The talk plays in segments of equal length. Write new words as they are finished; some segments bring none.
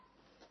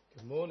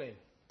Good morning.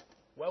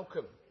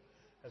 Welcome.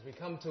 As we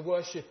come to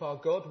worship our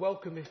God,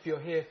 welcome if you're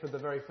here for the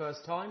very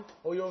first time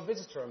or you're a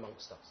visitor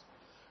amongst us.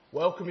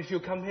 Welcome if you'll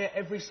come here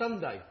every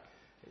Sunday.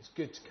 It's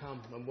good to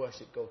come and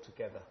worship God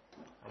together.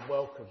 And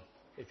welcome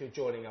if you're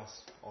joining us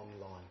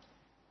online.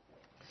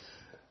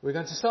 We're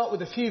going to start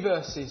with a few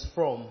verses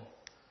from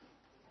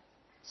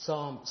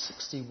Psalm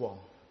 61.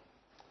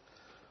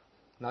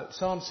 No,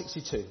 Psalm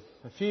 62.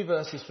 A few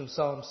verses from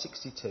Psalm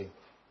 62.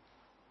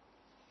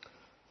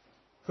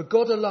 For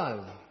God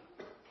alone,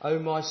 O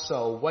my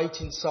soul,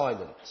 wait in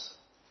silence,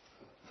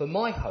 for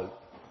my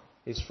hope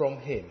is from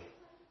him.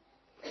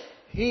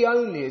 He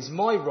only is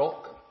my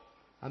rock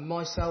and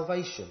my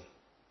salvation,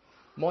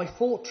 my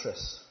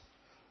fortress,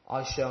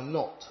 I shall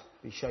not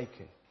be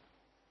shaken.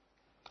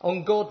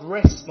 On God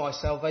rests my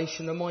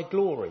salvation and my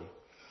glory,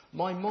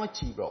 my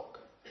mighty rock,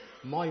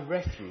 my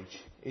refuge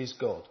is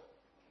God.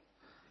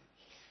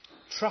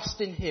 Trust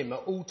in him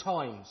at all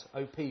times,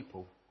 O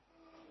people.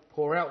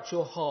 Pour out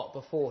your heart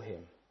before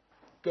him.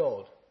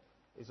 God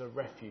is a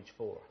refuge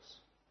for us.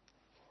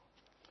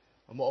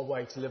 And what a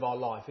way to live our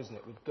life, isn't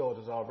it? With God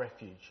as our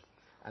refuge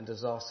and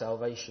as our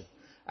salvation.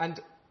 And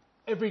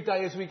every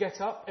day as we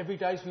get up, every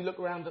day as we look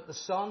around at the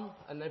sun,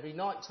 and every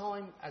night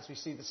time as we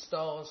see the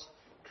stars,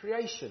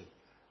 creation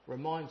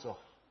reminds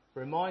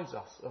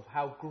us of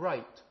how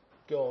great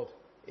God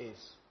is.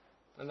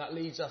 And that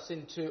leads us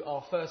into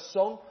our first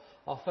song,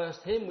 our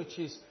first hymn, which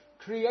is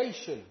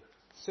Creation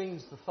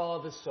Sings the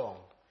Father's Song.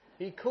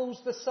 He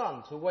calls the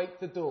sun to wake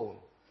the dawn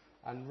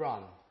and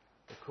run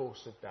the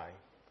course of day.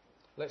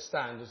 Let's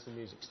stand as the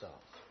music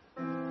starts.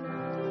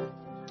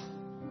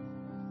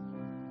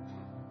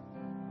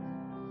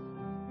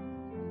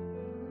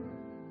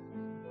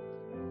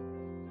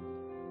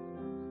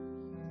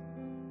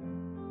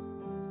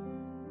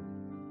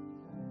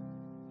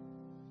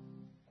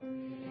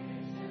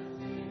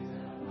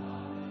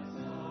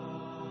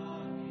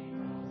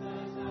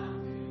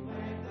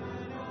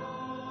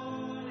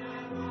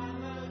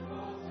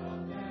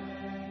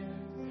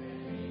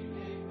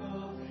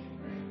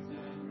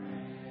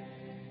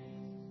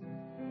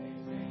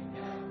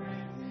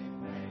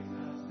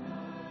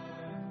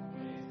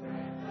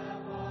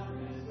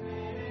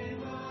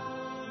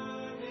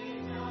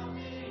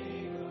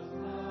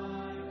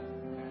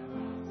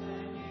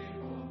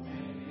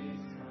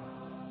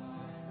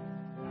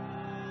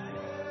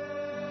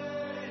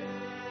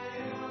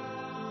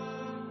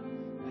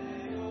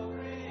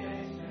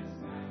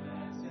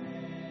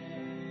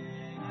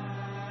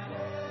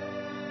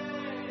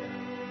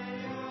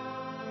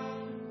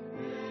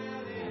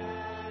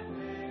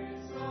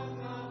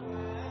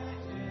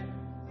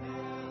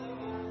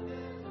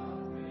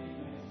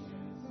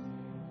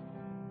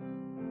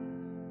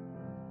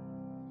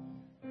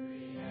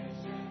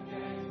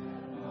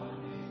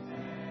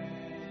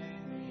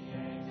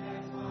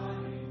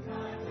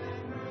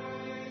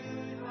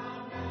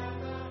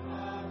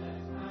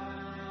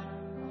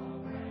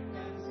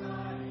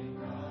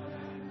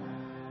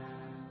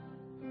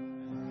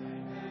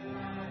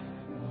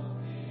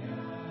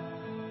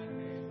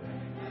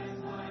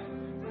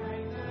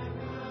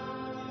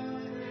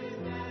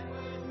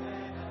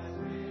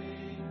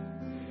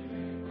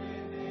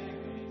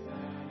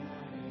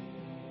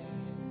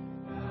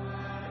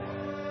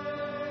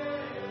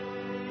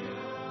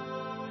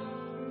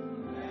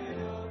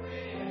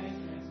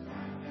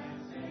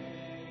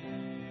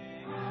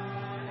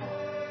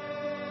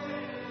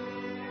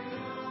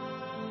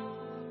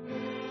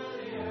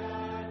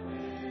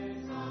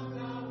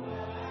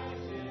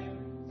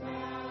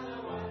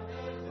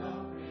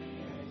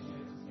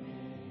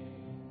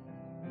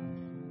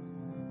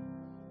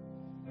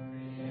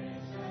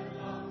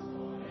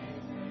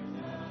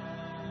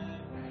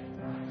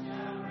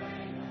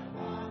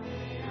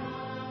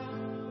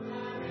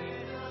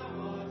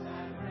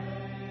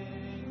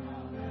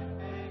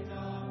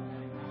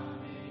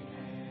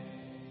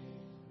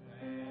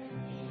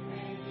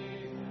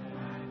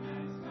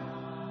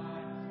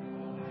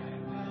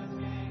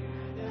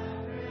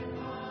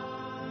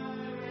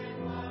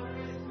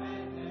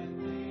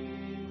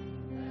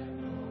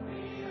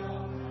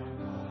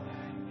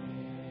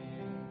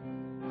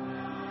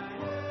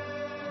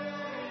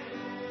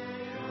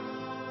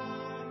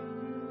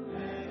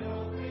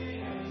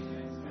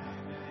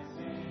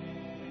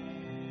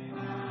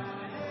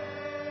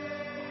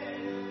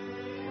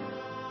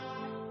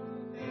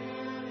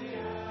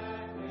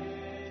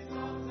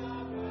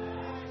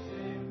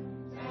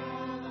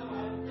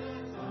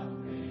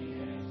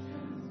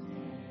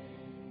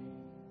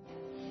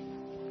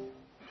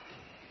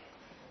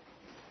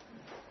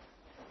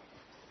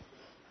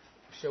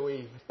 Shall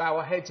we bow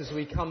our heads as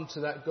we come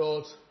to that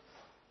God,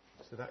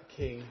 to that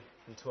King,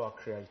 and to our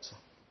Creator?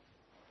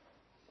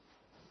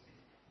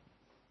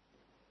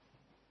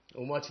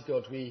 Almighty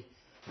God, we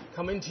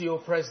come into your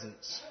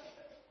presence,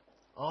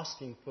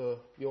 asking for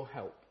your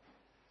help,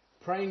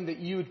 praying that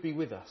you would be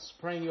with us,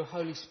 praying your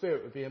Holy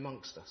Spirit would be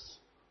amongst us,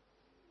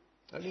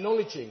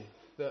 acknowledging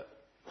that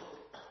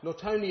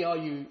not only are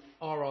you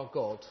our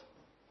God,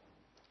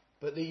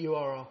 but that you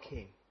are our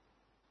King,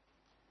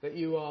 that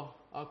you are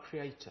our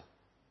Creator,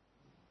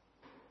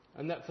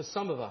 And that for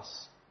some of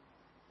us,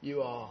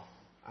 you are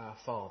our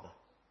Father.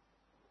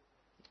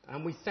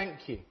 And we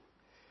thank you.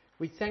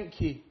 We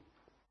thank you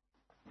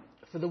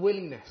for the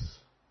willingness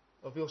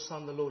of your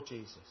Son, the Lord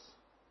Jesus,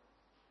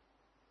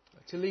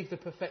 to leave the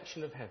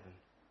perfection of heaven,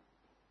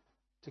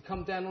 to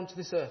come down onto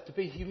this earth, to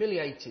be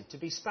humiliated, to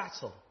be spat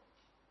on,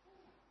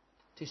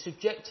 to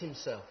subject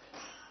himself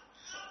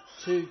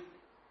to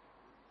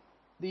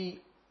the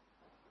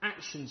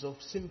actions of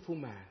sinful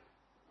man,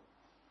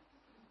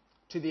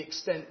 to the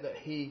extent that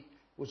he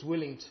was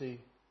willing to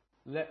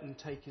let them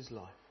take his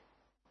life.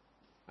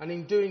 And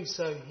in doing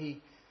so,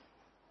 he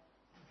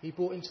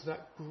brought into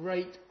that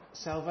great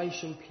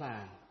salvation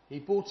plan. He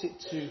brought it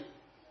to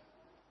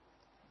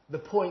the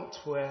point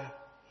where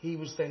he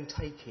was then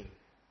taking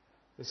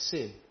the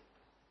sin,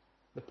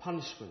 the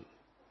punishment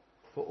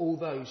for all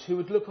those who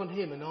would look on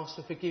him and ask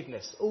for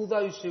forgiveness, all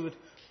those who would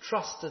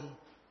trust and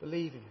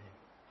believe in him.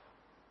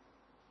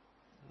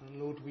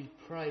 And Lord, we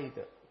pray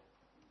that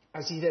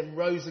as he then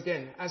rose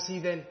again, as he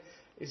then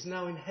is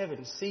now in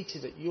heaven,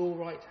 seated at your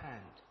right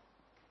hand,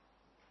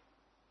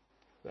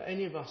 that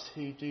any of us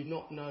who do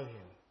not know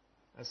him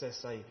as their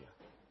Saviour,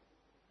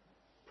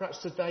 perhaps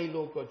today,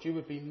 Lord God, you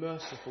would be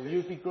merciful, you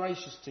would be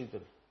gracious to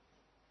them.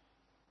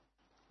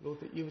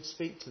 Lord, that you would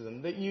speak to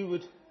them, that you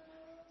would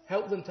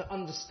help them to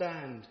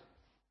understand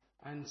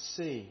and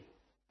see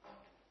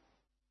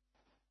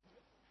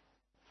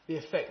the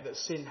effect that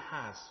sin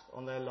has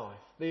on their life,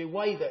 the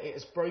way that it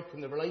has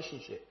broken the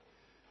relationship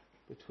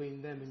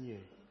between them and you.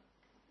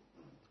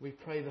 We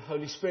pray the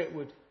Holy Spirit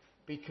would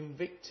be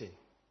convicting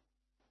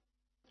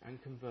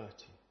and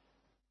converting.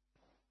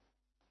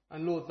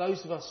 And Lord,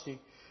 those of us who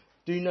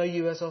do know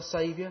you as our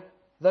Saviour,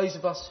 those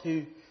of us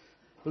who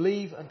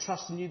believe and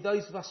trust in you,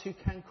 those of us who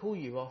can call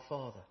you our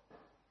Father,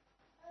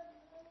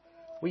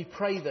 we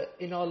pray that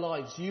in our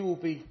lives you will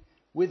be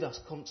with us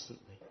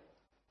constantly.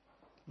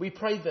 We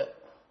pray that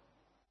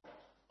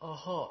our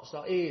hearts,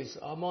 our ears,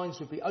 our minds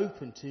would be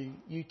open to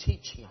you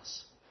teaching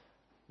us,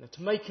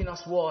 to making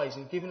us wise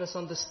and giving us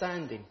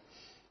understanding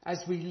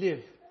as we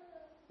live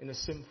in a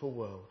sinful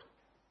world.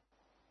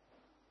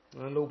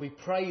 And Lord, we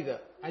pray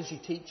that as you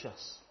teach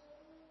us,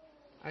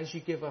 as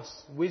you give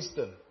us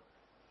wisdom,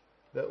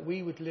 that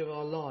we would live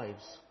our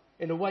lives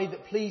in a way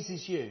that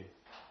pleases you,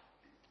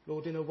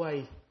 Lord, in a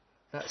way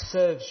that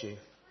serves you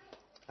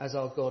as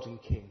our God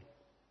and King.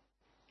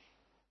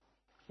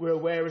 We're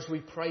aware as we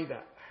pray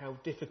that how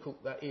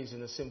difficult that is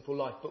in a sinful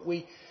life, but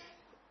we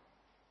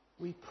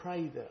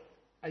pray that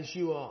as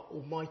you are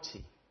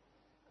almighty,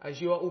 as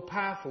you are all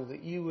powerful,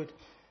 that you would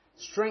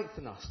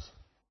strengthen us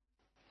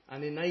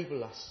and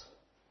enable us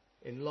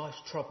in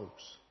life's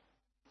troubles,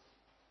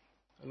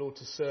 and Lord,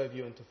 to serve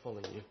you and to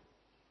follow you.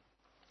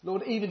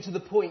 Lord, even to the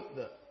point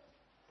that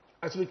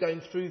as we're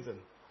going through them,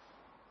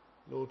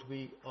 Lord,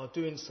 we are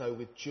doing so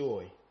with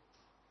joy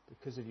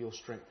because of your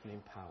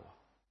strengthening power.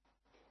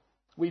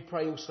 We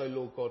pray also,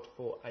 Lord God,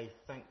 for a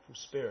thankful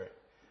spirit.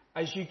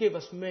 As you give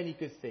us many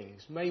good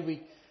things, may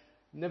we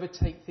never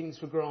take things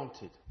for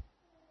granted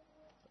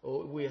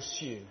or we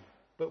assume,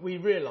 but we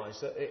realise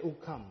that it all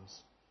comes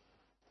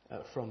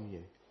from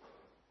you.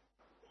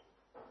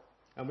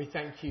 And we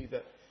thank you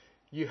that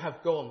you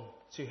have gone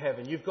to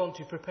heaven. You've gone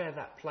to prepare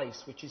that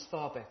place which is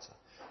far better,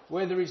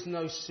 where there is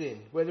no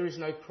sin, where there is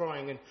no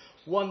crying. And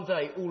one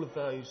day all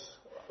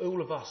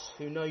of us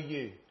who know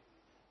you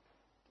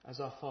as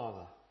our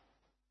Father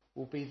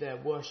will be there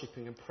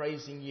worshipping and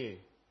praising you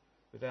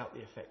without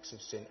the effects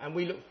of sin. And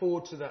we look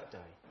forward to that day.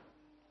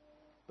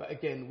 But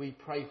again, we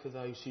pray for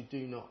those who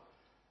do not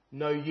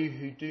know you,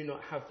 who do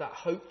not have that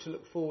hope to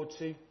look forward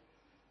to,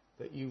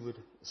 that you would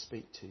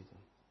speak to them.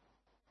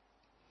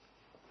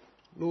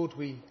 Lord,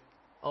 we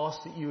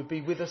ask that you would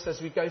be with us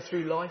as we go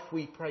through life.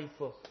 We pray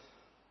for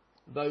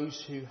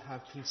those who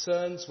have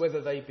concerns,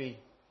 whether they be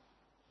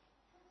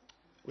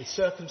with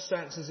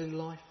circumstances in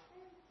life,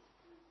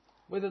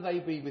 whether they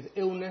be with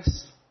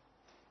illness,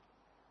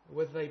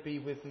 whether they be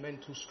with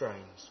mental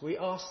strains. We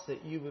ask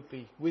that you would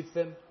be with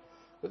them,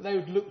 that they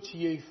would look to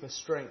you for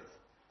strength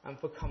and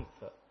for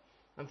comfort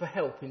and for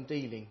help in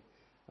dealing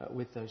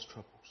with those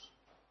troubles.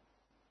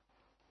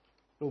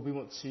 Lord, we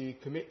want to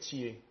commit to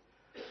you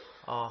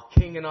our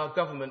King and our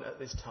government at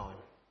this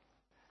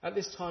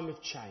time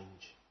of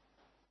change.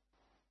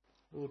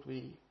 Lord,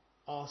 we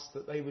ask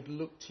that they would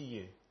look to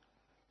you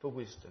for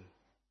wisdom,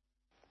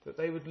 that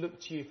they would look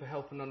to you for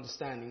help and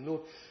understanding.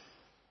 Lord,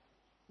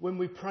 when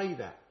we pray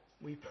that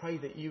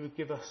you would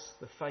give us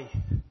the faith,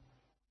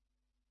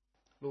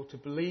 Lord, to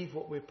believe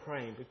what we're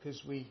praying,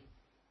 because we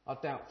are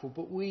doubtful.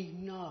 But we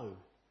know,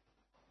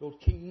 Lord,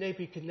 King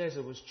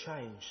Nebuchadnezzar was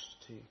changed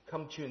to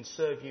come to you and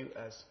serve you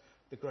as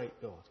the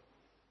great God.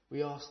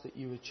 We ask that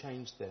you would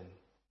change them,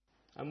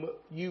 and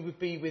you would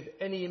be with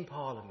any in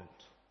Parliament,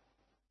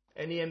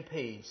 any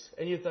MPs,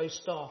 any of those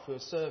staff who are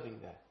serving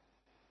there.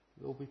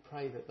 Lord, we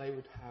pray that they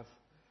would have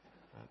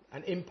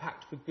an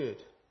impact for good,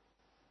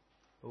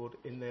 Lord,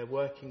 in their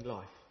working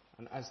life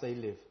and as they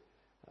live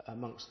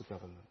amongst the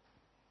government.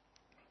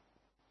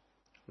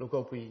 Lord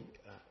God,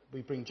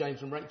 we bring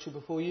James and Rachel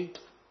before you.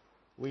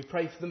 We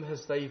pray for them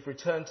as they've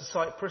returned to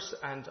Cyprus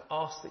and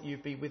ask that you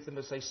be with them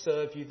as they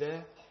serve you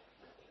there.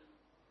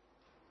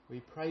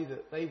 We pray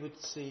that they would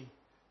see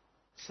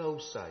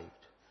souls saved,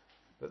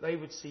 that they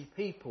would see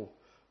people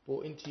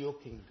brought into your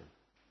kingdom.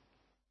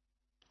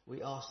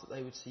 We ask that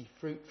they would see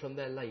fruit from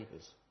their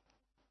labours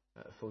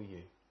for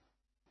you.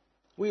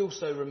 We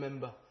also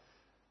remember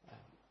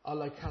our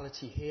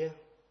locality here.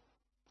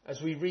 As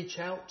we reach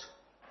out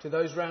to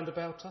those round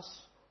about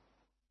us,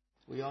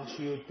 we ask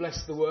you to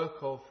bless the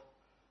work of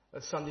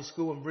Sunday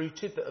School and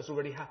Rooted that has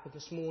already happened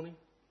this morning.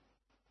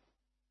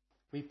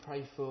 We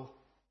pray for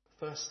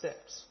First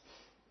Steps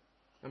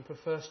and for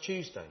First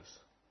Tuesdays.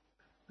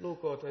 Lord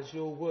God, as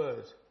your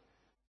word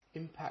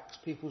impacts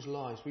people's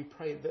lives, we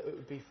pray that it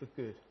would be for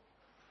good.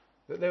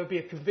 That there would be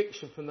a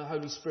conviction from the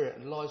Holy Spirit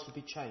and lives would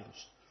be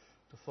changed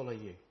to follow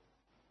you.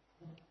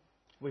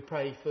 We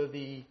pray for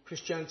the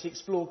Christianity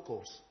Explored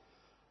course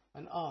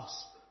and ask,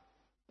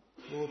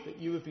 Lord, that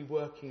you would be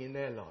working in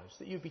their lives,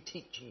 that you would be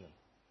teaching them,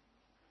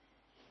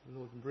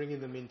 Lord, and bringing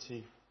them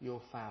into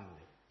your family.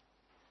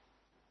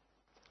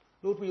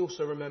 Lord, we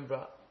also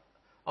remember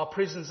our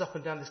prisons up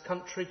and down this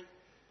country.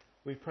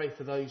 We pray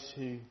for those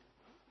who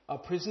are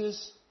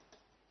prisoners.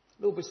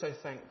 Lord, we're so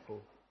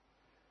thankful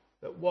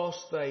that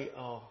whilst they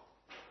are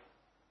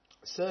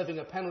serving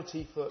a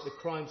penalty for the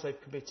crimes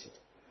they've committed,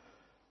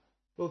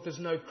 Lord, there's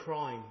no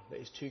crime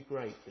that is too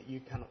great that you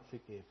cannot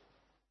forgive.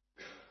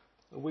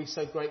 And we're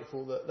so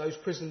grateful that those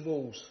prison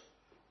walls,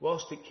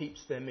 whilst it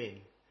keeps them in,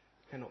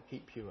 cannot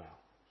keep you out.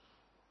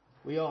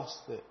 We ask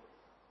that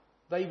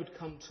they would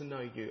come to know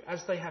you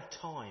as they have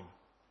time,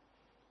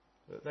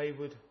 that they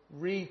would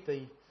read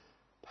the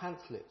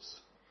pamphlets,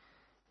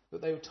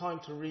 that they would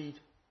time to read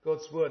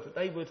God's word, that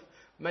they would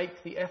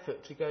make the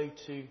effort to go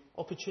to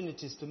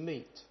opportunities to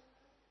meet,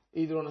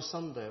 either on a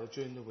Sunday or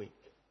during the week.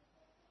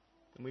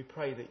 And we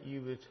pray that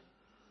you would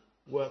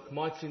work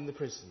mightily in the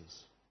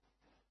prisons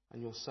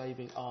and your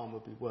saving arm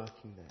would be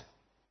working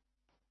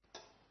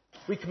there.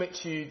 We commit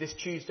to you this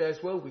Tuesday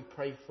as well. We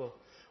pray for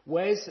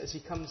Wes as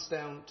he comes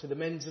down to the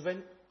men's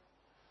event.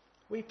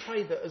 We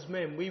pray that as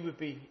men we would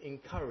be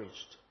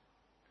encouraged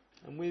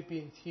and we'd be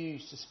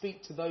enthused to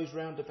speak to those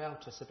round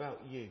about us about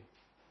you.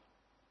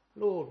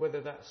 Lord,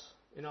 whether that's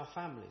in our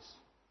families,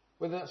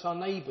 whether that's our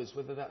neighbours,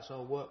 whether that's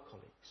our work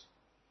colleagues.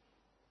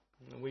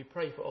 And we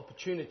pray for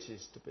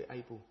opportunities to be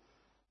able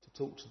to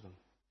talk to them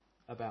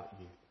about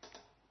you.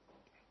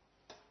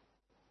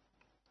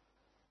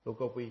 Lord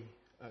God, we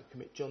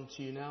commit John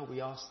to you now.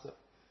 We ask that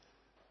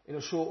in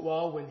a short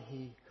while when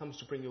he comes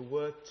to bring your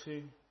word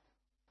to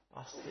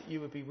us, that you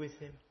would be with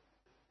him.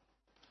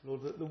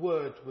 Lord, that the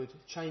word would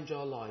change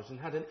our lives and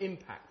had an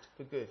impact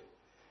for good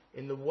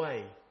in the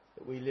way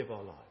that we live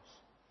our lives.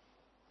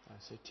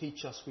 So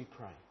teach us, we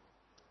pray,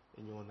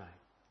 in your name.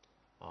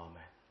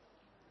 Amen.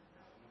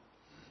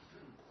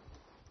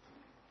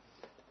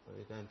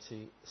 We're going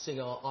to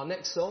sing our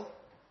next song,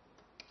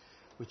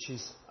 which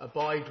is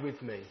Abide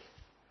With Me.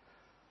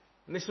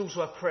 And this is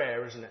also a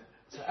prayer, isn't it?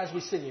 So as we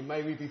sing it,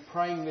 may we be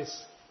praying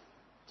this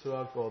to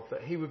our God,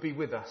 that he would be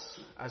with us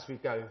as we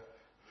go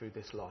through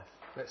this life.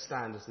 Let's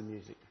stand as the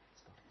music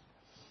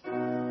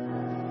starts.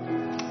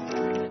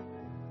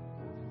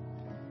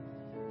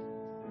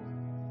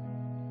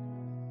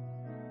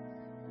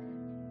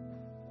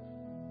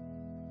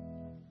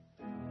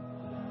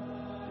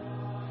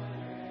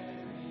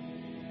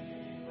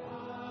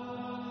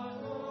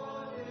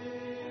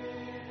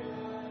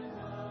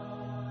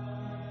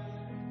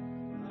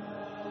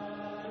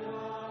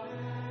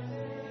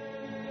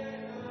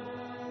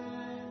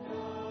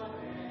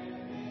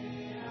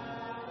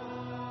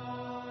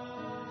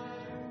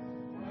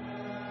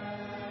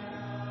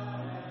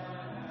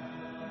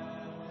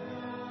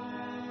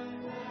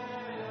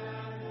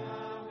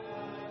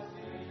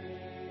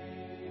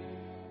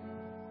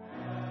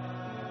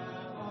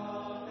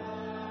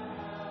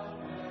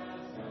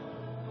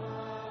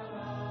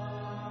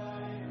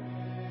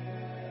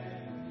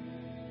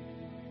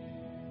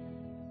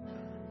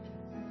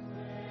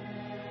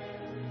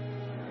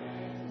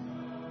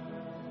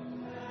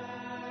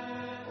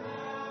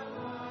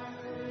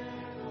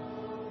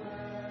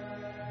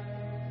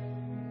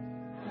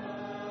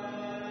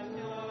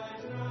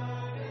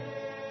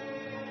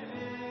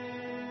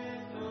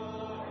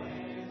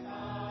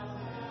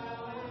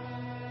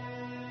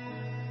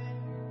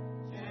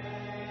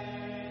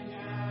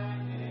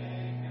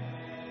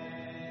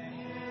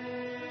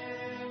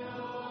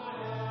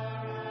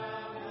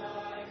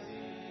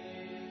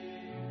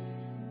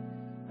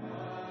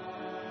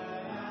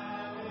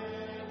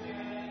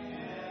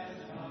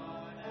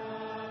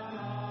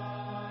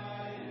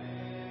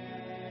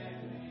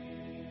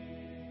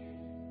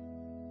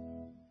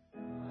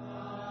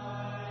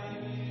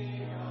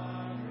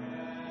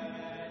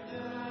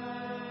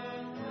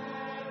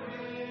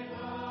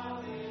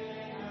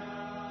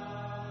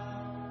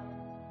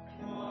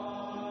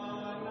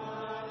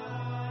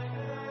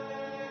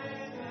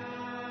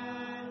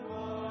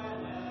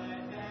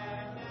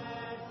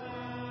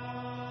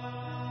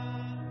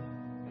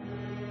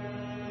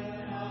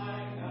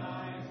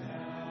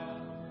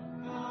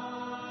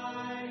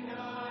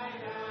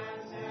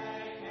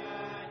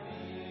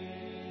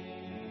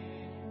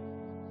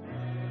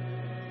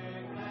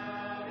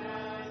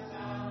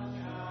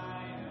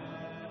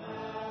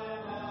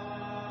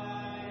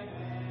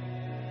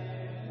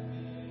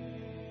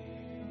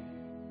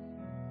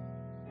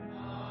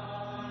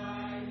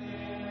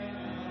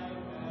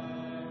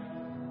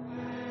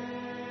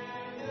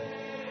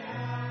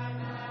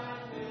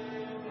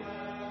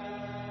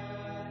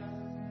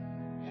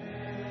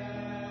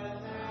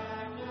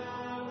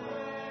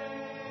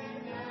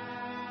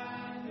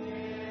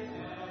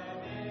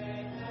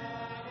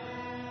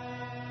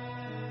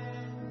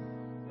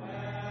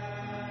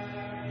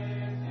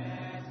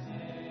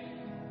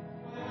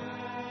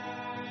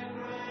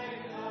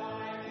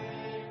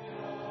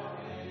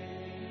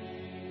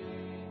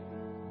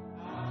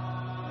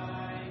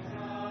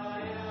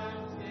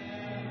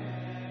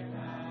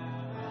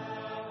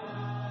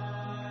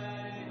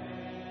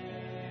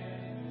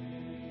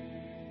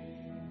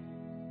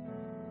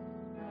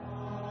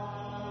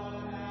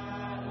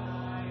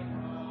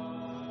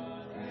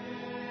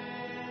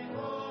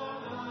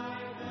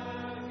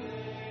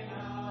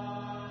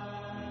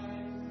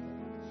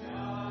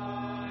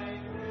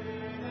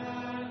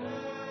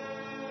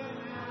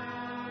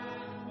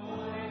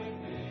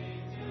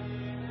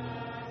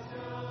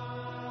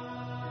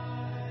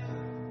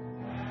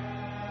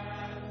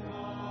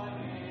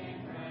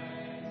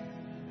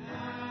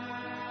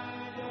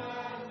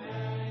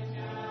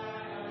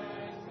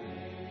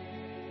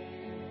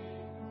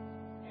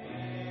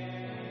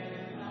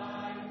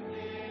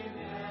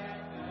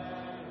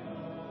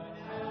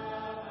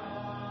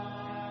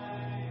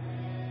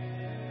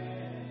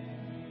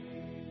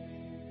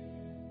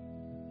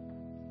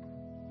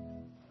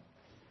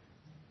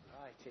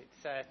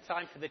 It's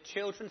time for the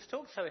children's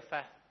talk, so if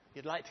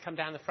you'd like to come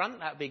down the front,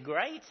 that would be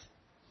great.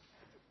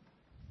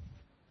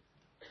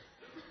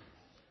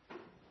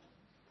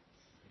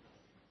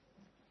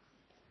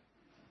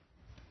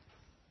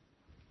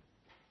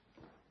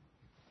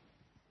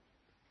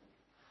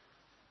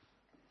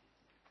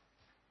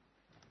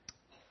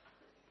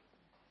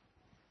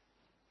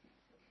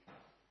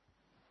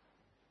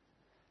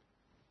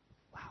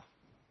 Wow.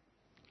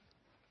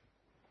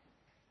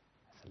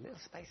 There's a little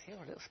space here, a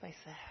little space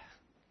there.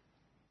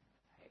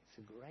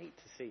 It's great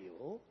to see you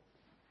all.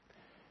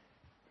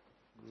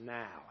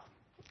 Now,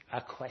 a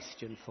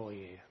question for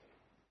you.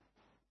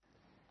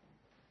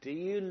 Do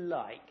you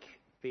like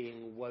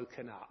being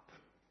woken up?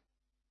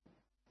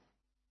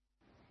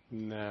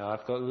 No,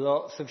 I've got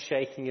lots of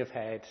shaking of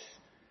heads.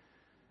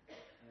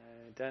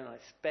 Don't I?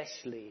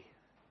 Especially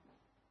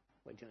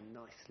when you're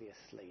nicely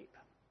asleep.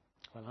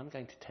 Well, I'm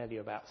going to tell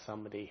you about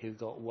somebody who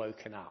got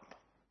woken up.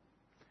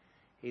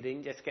 He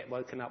didn't just get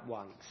woken up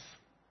once.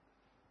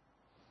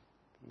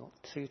 Not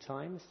 2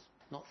 times,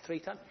 not 3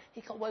 times.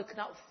 He got woken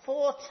up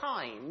 4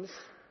 times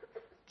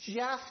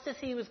just as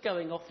he was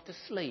going off to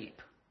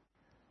sleep.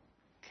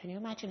 Can you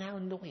imagine how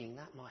annoying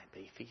that might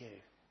be for you?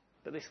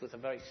 But this was a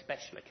very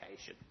special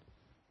occasion.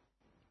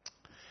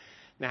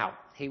 Now,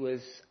 he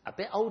was a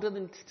bit older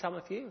than some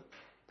of you,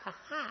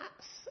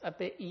 perhaps a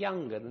bit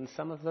younger than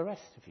some of the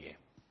rest of you.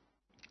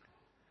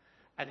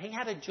 And he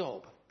had a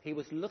job. He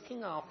was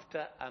looking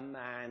after a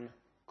man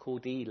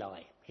called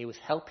Eli. He was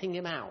helping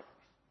him out.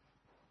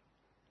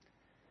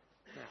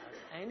 Now,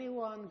 has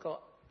anyone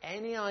got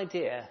any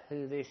idea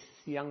who this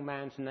young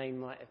man's name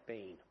might have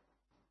been?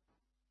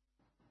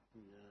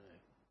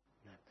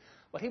 No.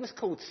 Well, he was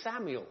called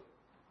Samuel.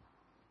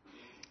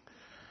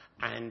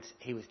 And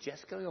he was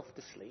just going off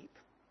to sleep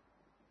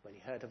when he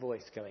heard a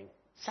voice going,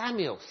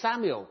 Samuel,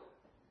 Samuel.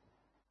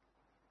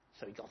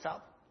 So he got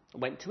up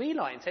and went to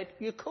Eli and said,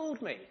 you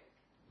called me.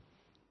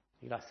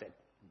 Eli said,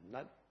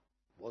 no,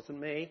 wasn't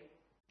me.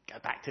 Go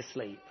back to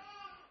sleep.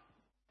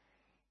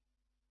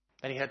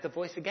 Then he heard the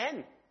voice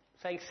again,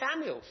 saying,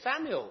 Samuel,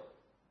 Samuel.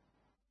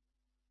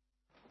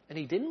 And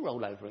he didn't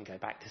roll over and go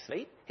back to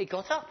sleep. He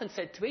got up and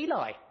said to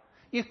Eli,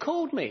 you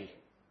called me.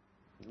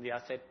 And Eli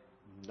said,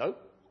 nope,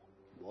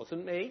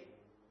 wasn't me.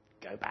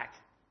 Go back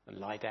and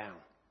lie down.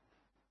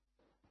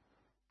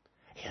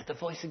 He heard the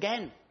voice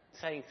again,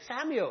 saying,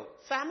 Samuel,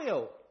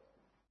 Samuel.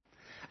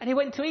 And he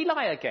went to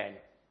Eli again.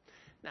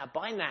 Now,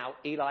 by now,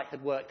 Eli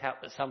had worked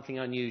out that something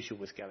unusual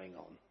was going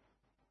on.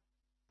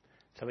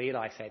 So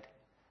Eli said,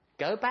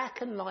 go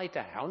back and lie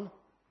down,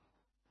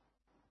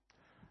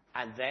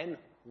 and then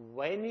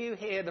when you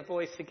hear the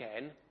voice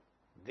again,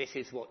 this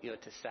is what you're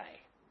to say.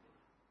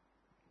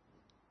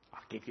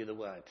 I'll give you the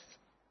words.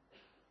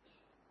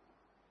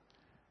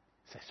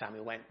 So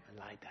Samuel went and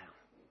lied down.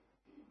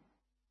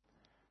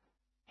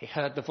 He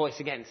heard the voice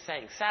again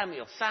saying,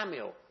 Samuel,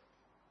 Samuel.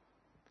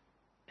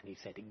 And he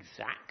said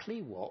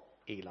exactly what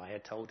Eli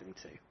had told him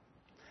to.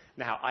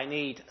 Now, I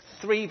need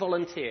 3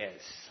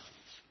 volunteers.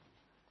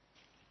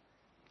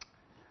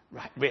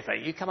 Right, River,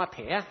 you come up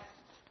here.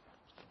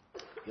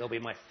 You'll be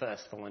my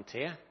first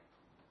volunteer.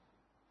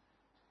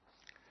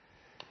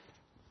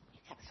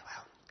 Yep, as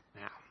well.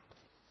 Now,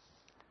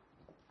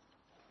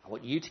 I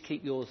want you to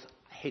keep yours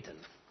hidden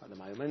at the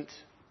moment.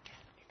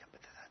 You come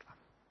with the third one.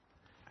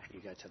 And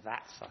you go to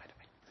that side of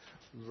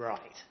it.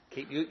 Right.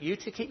 You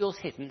to keep yours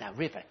hidden. Now,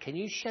 River, can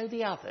you show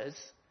the others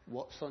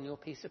what's on your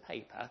piece of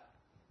paper?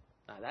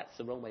 No, that's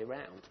the wrong way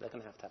round. They're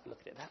going to have a look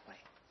at it that way.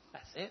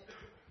 That's it.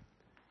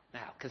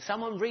 Now, can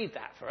someone read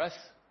that for us?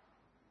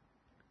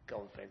 Go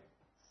on, Finn.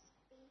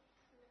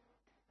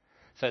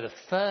 So the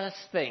first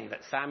thing that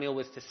Samuel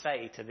was to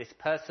say to this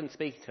person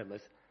speaking to him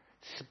was,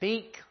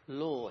 speak,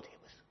 Lord. It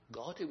was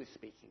God who was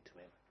speaking to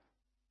him.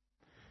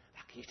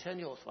 Now, can you turn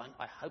yours one?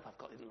 I hope I've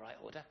got it in the right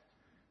order.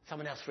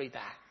 Someone else read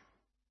that.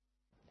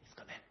 It's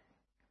got it.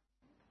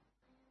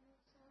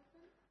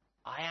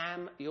 I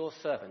am your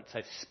servant.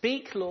 So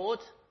speak, Lord.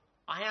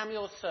 I am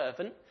your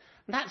servant.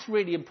 And that's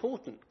really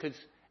important because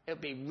it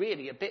would be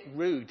really a bit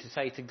rude to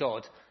say to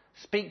God,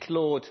 speak,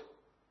 Lord,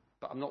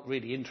 but I'm not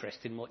really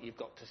interested in what you've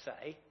got to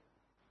say.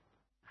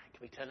 And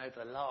can we turn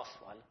over the last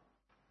one?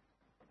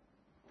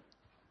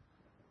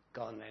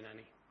 Go on then,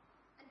 Annie.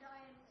 And I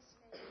am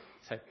listening.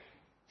 So,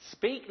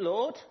 speak,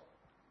 Lord,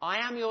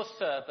 I am your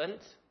servant,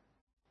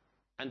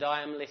 and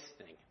I am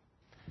listening.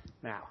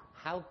 Now,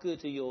 how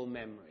good are your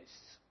memories?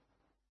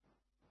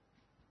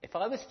 If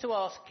I was to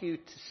ask you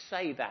to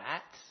say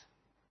that,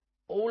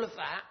 all of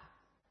that,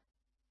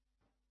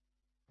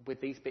 with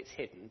these bits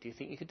hidden, do you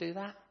think you could do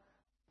that?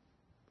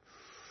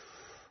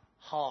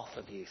 Half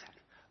of you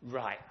can.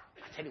 Right,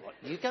 I tell you what,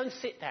 you go and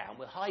sit down,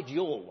 we'll hide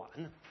your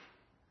one.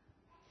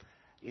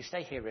 You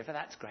stay here, River,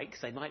 that's great,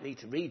 because they might need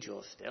to read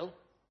yours still.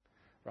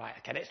 Right,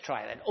 okay, let's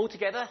try it then. All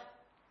together,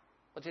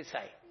 what did it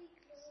say?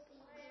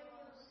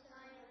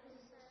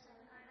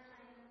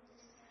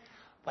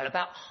 Well,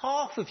 about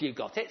half of you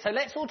got it, so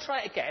let's all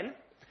try it again.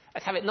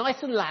 Let's have it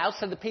nice and loud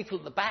so the people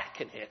at the back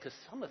can hear, because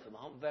some of them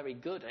aren't very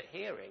good at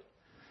hearing.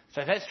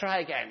 So let's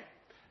try again.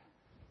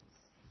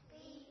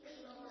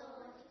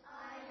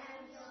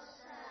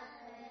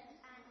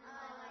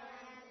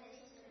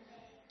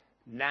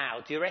 Now,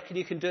 do you reckon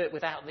you can do it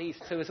without these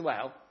two as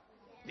well?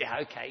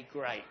 Yeah, okay,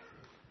 great.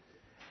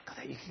 God,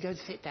 you can go and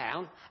sit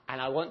down, and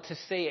I want to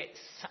see it.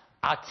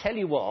 I'll tell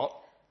you what.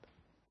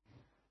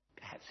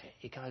 That's it.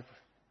 You go over.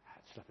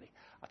 That's lovely.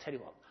 I'll tell you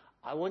what.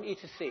 I want you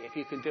to see if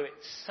you can do it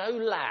so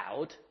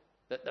loud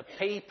that the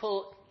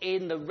people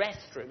in the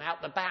restroom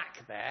out the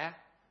back there,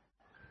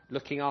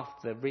 looking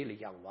after the really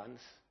young ones,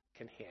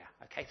 can hear.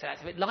 Okay, so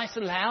that's a bit nice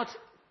and loud.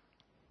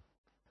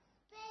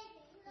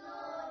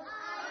 Lord,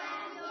 I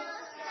am your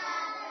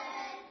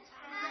servant,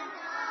 and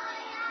I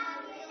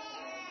am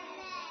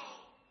listening.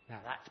 Now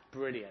that's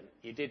brilliant.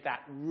 You did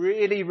that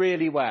really,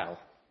 really well.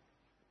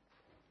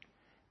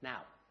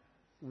 Now,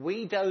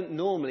 we don't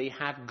normally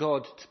have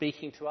God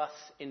speaking to us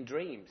in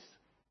dreams.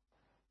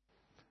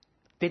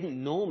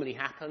 Didn't normally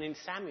happen in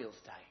Samuel's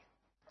day.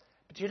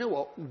 But do you know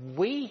what?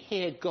 We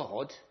hear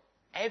God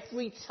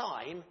every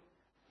time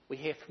we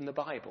hear from the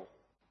Bible.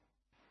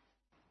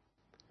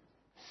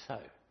 So,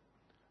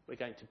 we're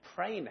going to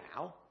pray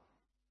now.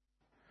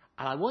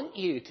 And I want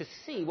you to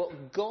see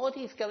what God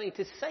is going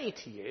to say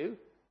to you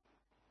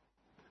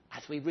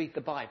as we read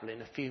the Bible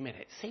in a few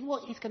minutes. See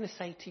what he's going to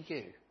say to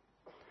you.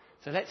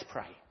 So let's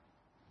pray.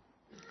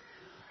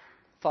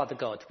 Father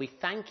God, we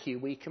thank you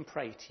we can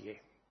pray to you.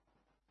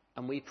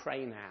 And we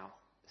pray now.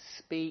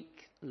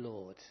 Speak,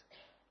 Lord.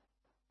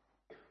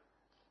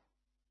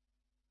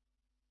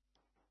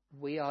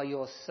 We are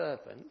your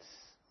servants,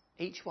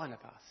 each one of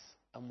us,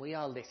 and we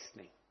are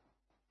listening.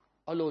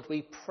 Oh Lord,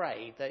 we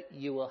pray that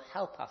you will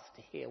help us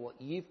to hear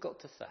what you've got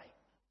to say.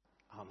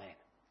 Amen.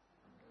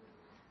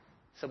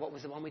 So what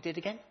was the one we did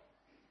again?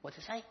 What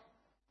did it say?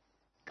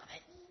 Go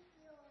ahead.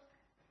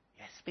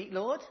 Yes, speak,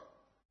 Lord.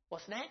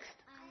 What's next?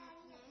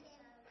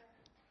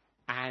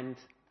 And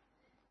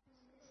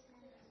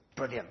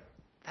brilliant.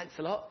 Thanks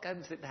a lot. Go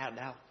and sit down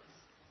now.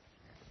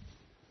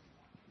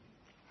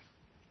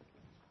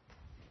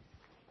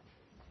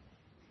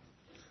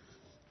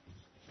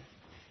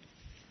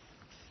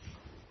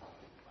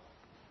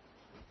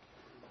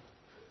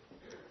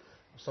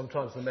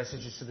 Sometimes the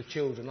messages to the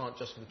children aren't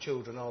just for the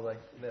children, are they?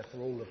 They're for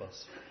all of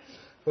us.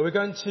 But we're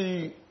going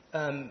to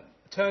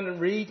turn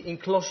and read in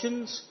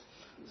Colossians.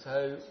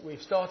 So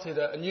we've started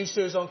a new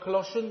series on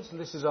Colossians, and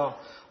this is our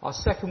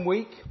second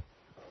week.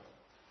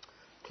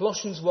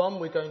 Colossians 1,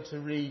 we're going to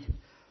read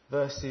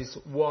verses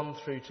 1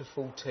 through to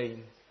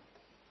 14.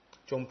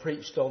 John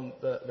preached on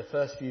the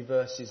first few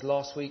verses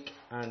last week,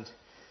 and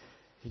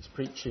he's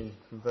preaching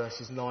from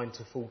verses 9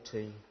 to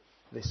 14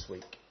 this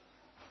week.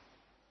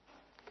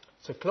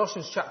 So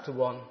Colossians chapter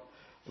 1,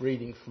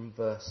 reading from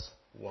verse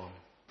 1.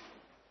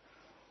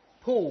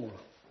 Paul,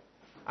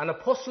 an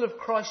apostle of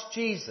Christ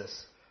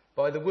Jesus,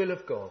 by the will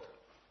of God,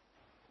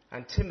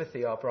 and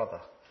Timothy our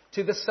brother,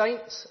 to the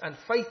saints and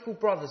faithful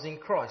brothers in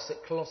Christ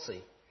at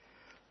Colossae,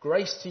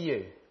 grace to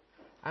you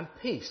and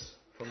peace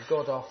from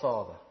God our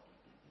Father.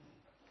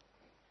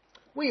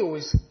 We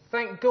always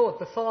thank God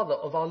the Father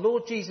of our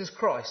Lord Jesus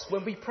Christ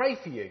when we pray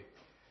for you,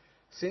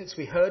 since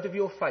we heard of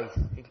your faith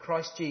in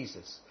Christ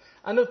Jesus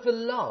and of the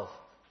love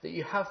that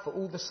you have for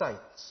all the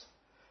saints,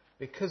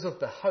 because of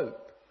the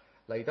hope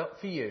laid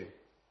up for you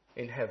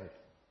in heaven.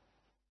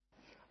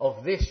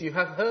 Of this you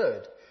have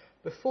heard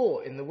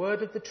before in the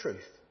word of the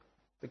truth,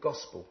 the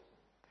gospel,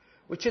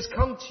 which has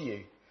come to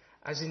you,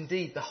 as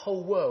indeed the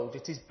whole world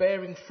it is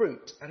bearing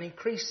fruit and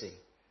increasing,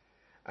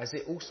 as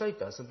it also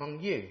does among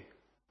you,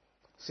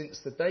 since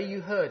the day you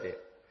heard it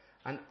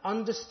and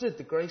understood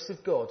the grace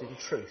of God in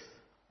truth,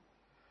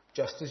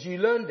 just as you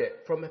learned it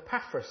from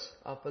Epaphras,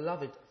 our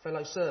beloved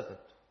fellow servant.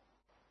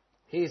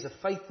 He is a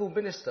faithful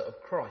minister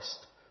of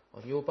Christ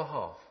on your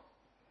behalf,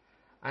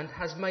 and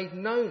has made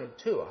known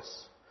to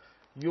us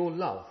your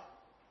love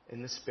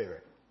in the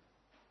Spirit.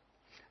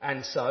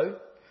 And so,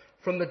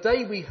 from the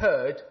day we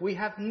heard, we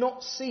have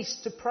not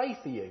ceased to pray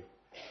for you,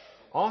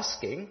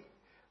 asking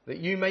that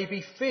you may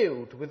be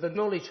filled with the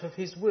knowledge of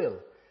his will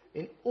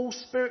in all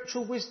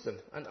spiritual wisdom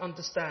and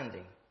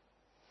understanding,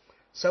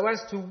 so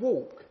as to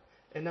walk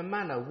in a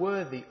manner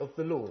worthy of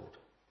the Lord,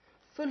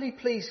 fully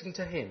pleasing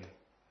to him,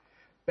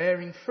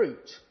 bearing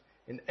fruit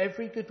in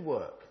every good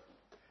work,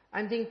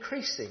 and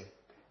increasing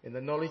in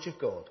the knowledge of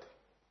God.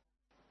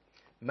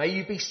 May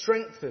you be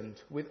strengthened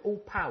with all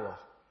power,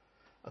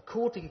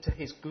 according to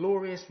his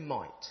glorious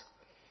might,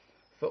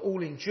 for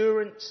all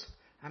endurance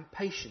and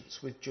patience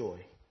with joy,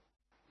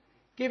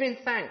 giving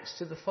thanks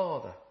to the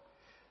Father,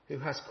 who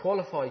has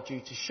qualified you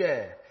to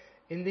share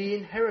in the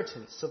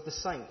inheritance of the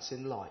saints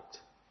in light.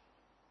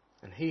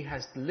 And he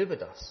has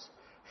delivered us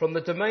from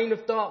the domain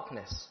of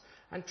darkness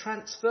and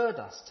transferred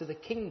us to the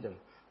kingdom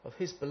of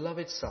his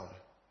beloved Son,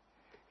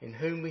 in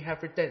whom we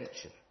have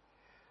redemption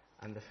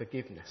and the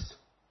forgiveness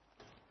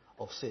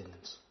of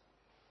sins.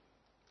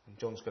 And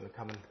John's going to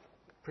come and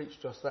preach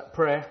to us that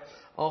prayer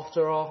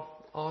after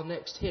our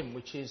next hymn,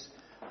 which is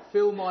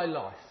Fill my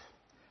life.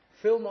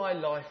 Fill my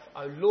life,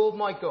 O Lord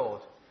my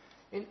God,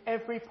 in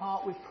every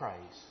part with praise,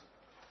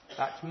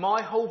 that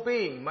my whole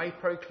being may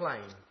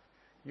proclaim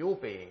your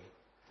being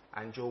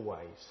and your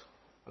ways.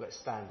 Let's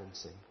stand and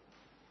sing.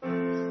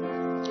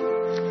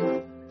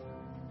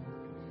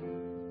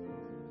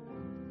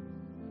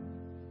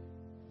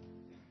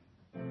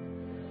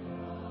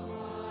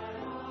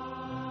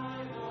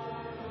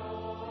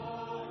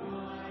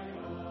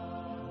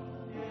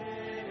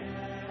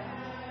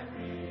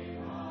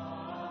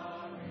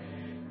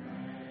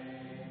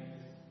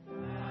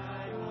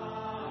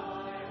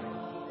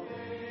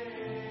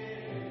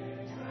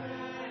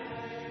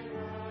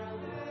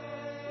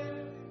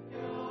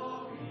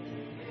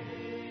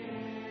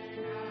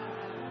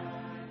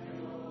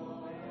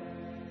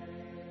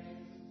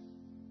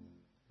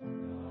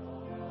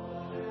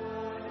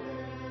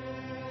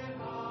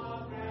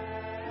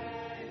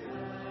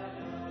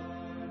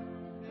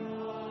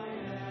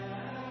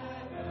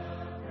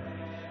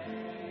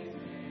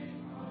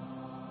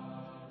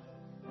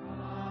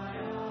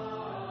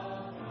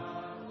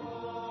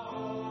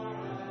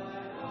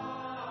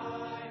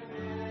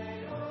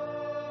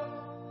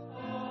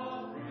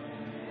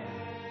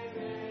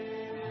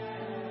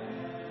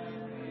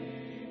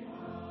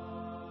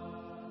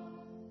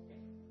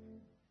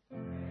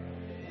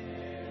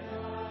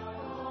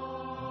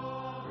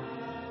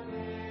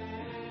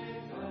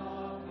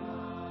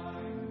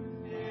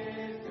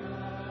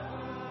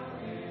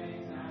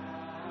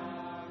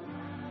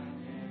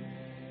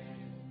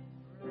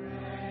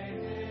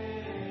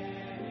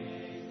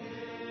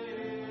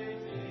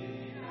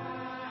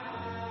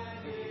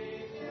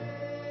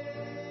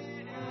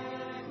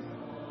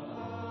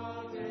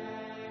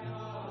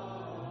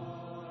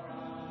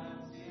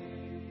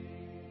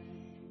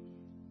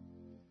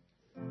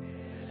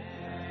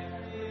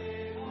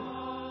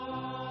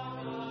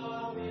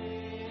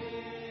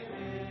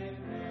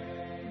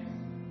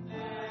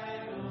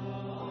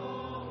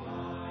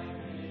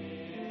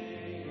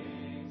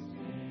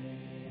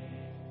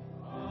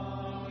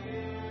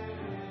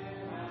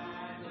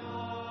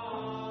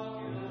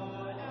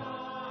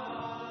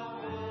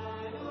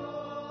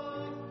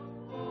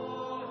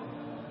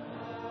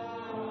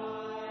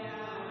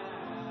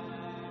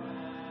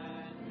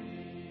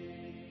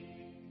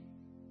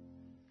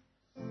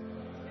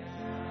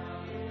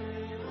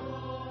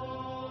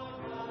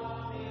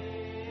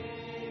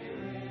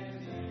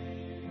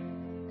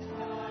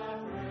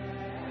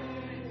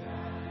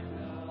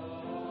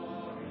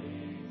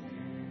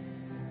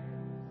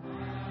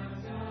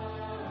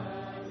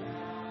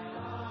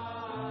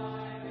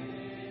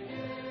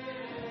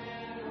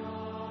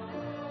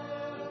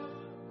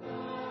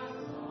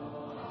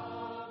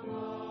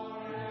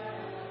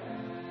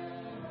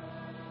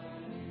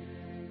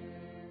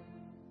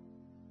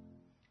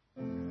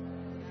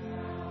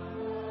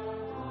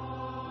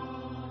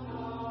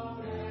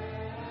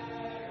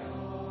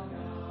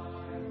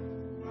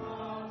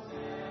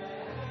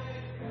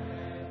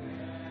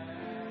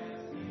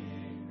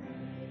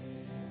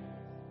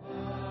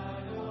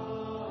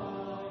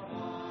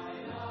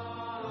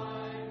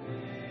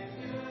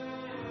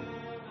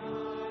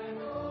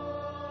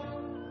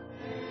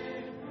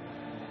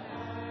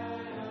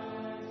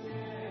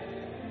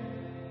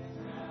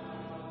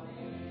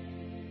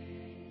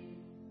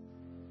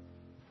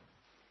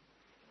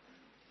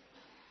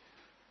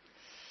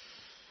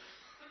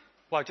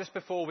 Well, just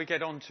before we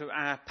get on to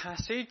our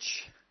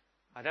passage,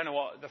 I don't know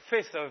what the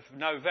 5th of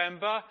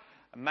November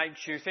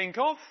makes you think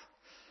of.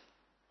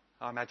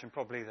 I imagine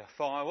probably the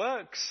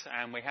fireworks,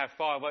 and we have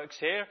fireworks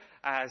here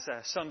as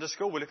a Sunday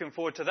school. We're looking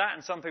forward to that,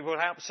 and some people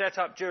help set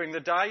up during the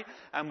day,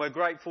 and we're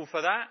grateful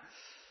for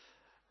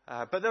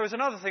that. But there was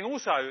another thing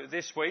also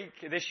this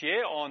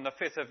year, on the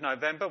 5th of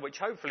November, which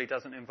hopefully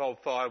doesn't involve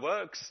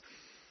fireworks,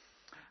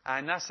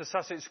 and that's the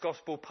Sussex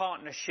Gospel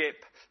Partnership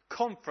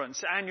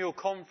Conference, annual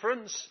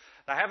conference.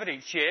 They have it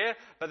each year,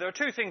 but there are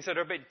two things that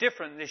are a bit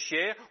different this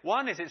year.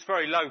 One is it's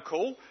very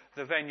local.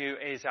 The venue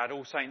is at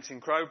All Saints in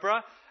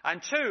Crowborough.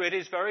 And two, it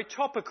is very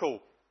topical.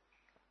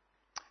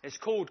 It's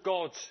called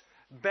God's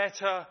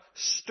Better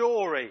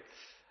Story.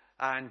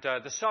 And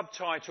the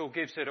subtitle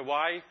gives it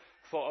away: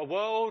 for a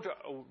world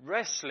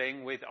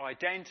wrestling with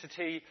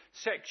identity,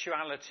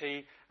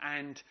 sexuality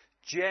and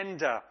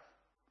gender.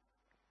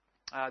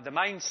 The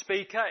main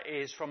speaker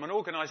is from an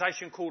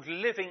organisation called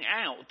Living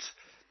Out,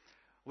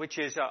 which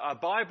is a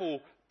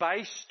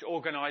Bible-based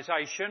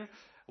organisation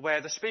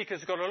where the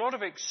speaker's got a lot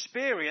of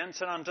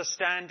experience and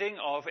understanding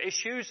of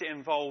issues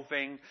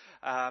involving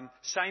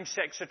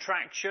same-sex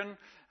attraction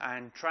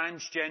and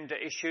transgender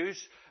issues,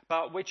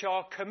 but which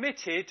are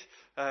committed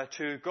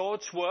to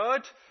God's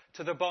Word,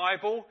 to the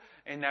Bible,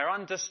 in their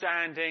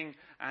understanding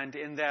and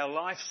in their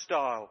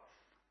lifestyle.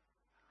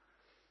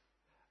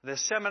 There's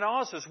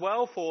seminars as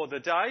well for the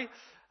day.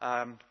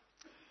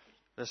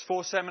 There's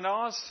 4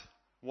 seminars.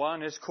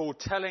 One is called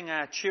Telling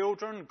Our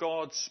Children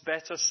God's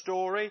Better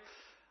Story.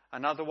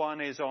 Another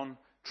one is on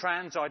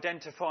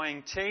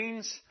trans-identifying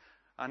teens.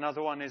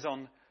 Another one is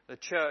on the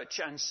church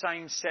and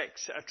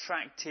same-sex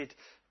attracted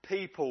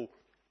people.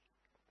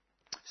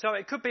 So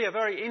it could be a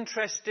very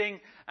interesting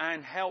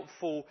and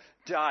helpful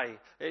day.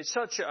 It's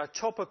such a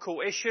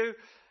topical issue,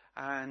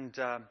 and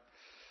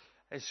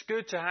it's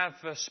good to have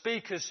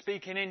speakers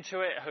speaking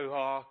into it who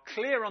are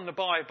clear on the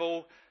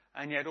Bible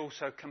and yet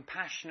also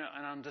compassionate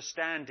and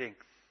understanding.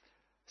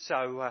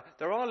 So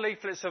there are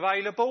leaflets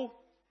available.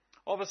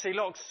 Obviously,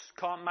 lots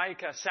can't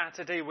make a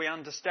Saturday, we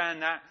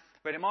understand that,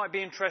 but it might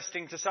be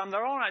interesting to some.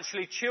 There are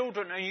actually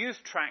children and youth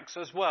tracks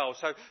as well.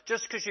 So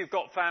just because you've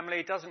got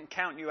family doesn't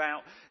count you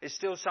out. It's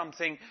still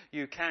something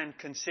you can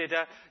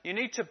consider. You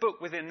need to book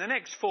within the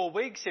next 4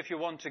 weeks if you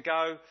want to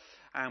go,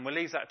 and we'll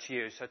leave that to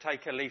you. So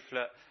take a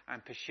leaflet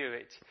and pursue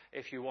it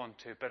if you want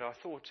to. But I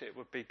thought it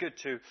would be good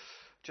to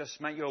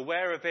just make you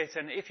aware of it.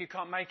 And if you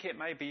can't make it,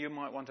 maybe you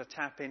might want to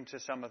tap into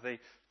some of the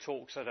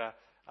talks at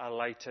a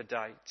later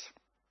date.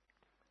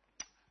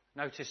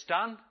 Notice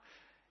done.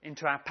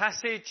 Into our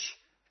passage.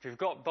 If you've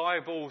got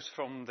Bibles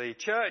from the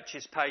church,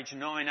 it's page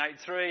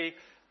 983.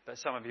 But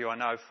some of you, I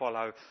know,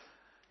 follow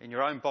in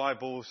your own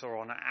Bibles or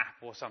on an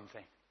app or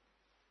something.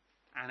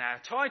 And our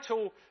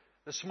title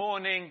this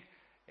morning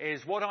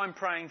is What I'm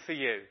Praying for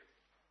You.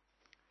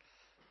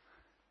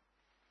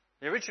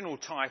 The original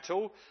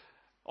title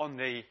on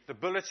the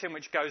bulletin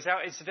which goes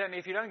out. Incidentally,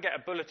 if you don't get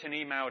a bulletin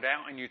emailed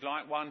out and you'd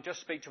like one,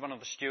 just speak to one of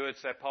the stewards.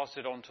 They'll pass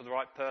it on to the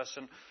right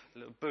person. A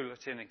little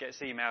bulletin that gets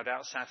emailed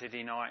out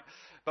Saturday night.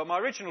 But my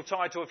original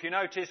title, if you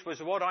notice,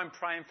 was What I'm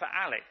Praying for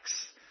Alex.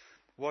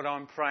 What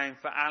I'm Praying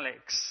for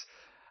Alex.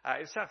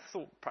 I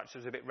thought perhaps it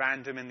was a bit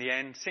random in the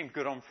end. Seemed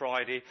good on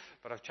Friday,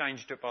 but I've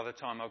changed it by the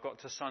time I got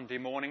to Sunday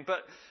morning. But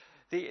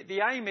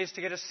the aim is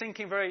to get us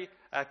thinking very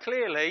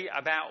clearly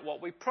about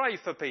what we pray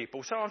for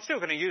people. So I'm still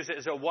going to use it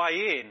as a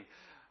way in.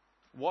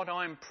 What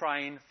I'm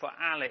praying for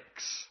Alex.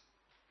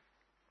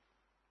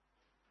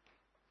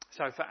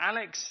 So for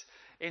Alex,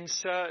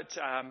 insert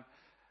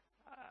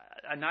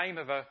a name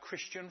of a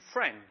Christian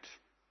friend,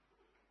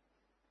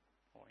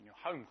 or in your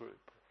home group,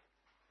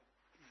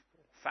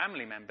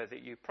 family member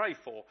that you pray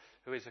for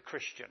who is a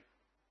Christian.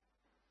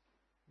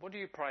 What do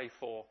you pray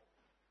for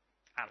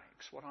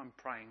Alex? What I'm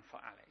praying for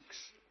Alex.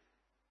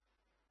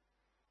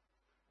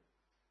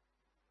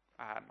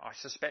 I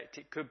suspect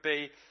it could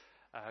be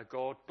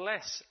God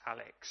bless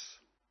Alex.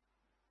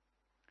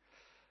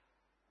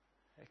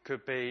 It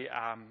could be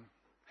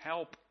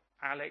help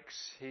Alex,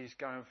 he's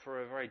going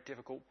for a very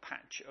difficult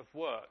patch of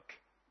work.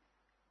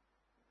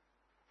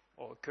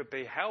 Or it could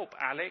be help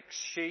Alex,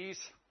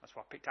 that's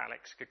why I picked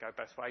Alex, could go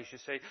both ways you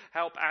see.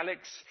 Help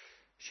Alex,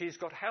 she's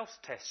got health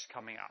tests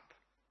coming up.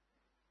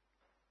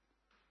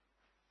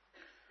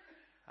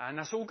 And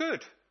that's all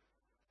good.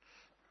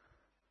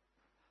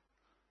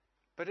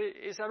 But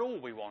is that all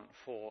we want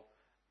for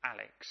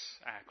Alex,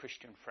 our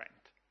Christian friend?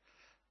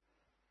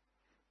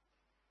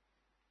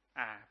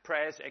 Our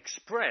prayers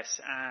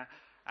express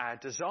our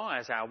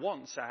desires, our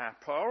wants, our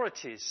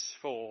priorities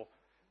for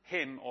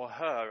him or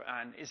her,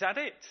 and is that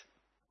it?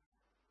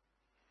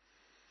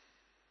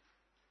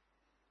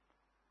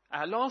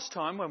 Last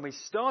time when we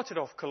started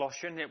off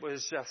Colossians, it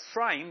was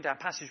framed, our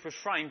passage was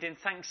framed in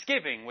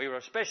thanksgiving. We were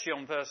especially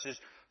on verses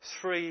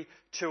 3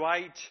 to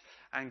 8,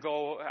 and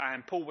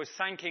Paul was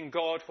thanking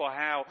God for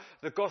how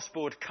the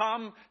gospel had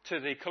come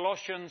to the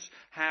Colossians,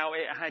 how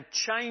it had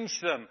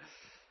changed them,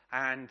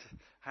 and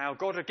how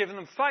God had given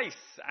them faith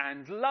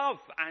and love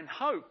and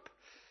hope.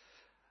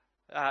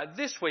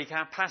 this week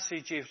our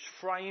passage is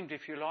framed,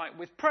 if you like,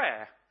 with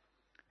prayer.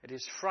 It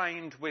is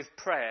framed with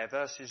prayer,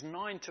 verses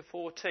 9 to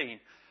 14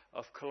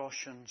 of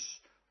Colossians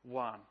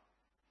 1.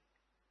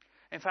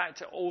 In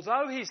fact,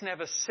 although he's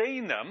never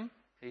seen them,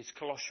 these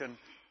Colossian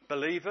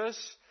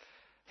believers,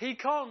 he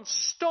can't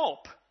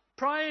stop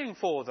praying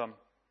for them.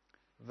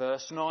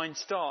 Verse 9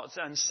 starts,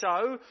 "And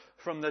so,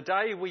 from the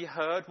day we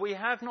heard, we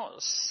have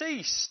not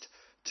ceased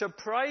to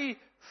pray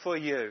for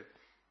you."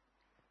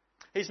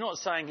 He's not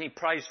saying he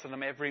prays for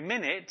them every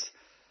minute,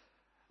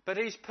 but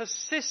he's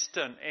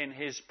persistent in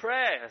his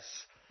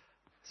prayers.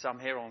 Some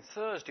here on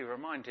Thursday were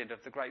reminded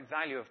of the great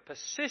value of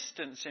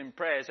persistence in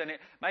prayers, and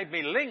it made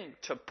me link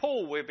to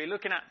Paul we'll be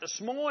looking at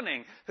this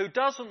morning, who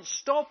doesn't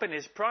stop in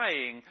his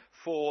praying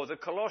for the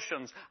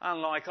Colossians,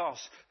 unlike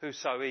us, who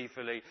so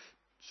easily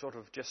sort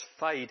of just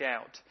fade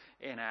out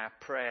in our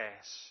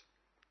prayers.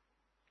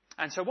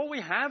 And so what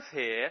we have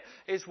here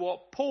is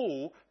what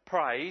Paul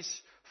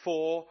prays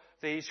for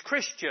these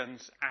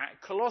Christians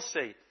at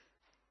Colossae.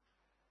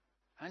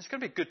 And it's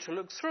going to be good to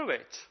look through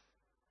it.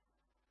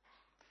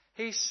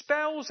 He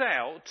spells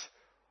out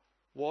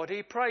what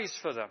he prays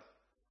for them.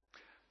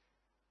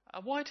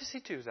 Why does he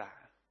do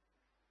that?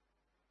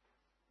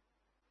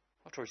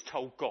 After he's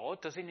told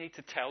God, does he need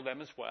to tell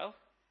them as well?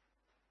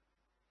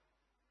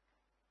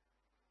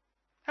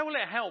 How will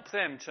it help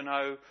them to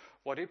know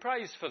what he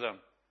prays for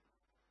them?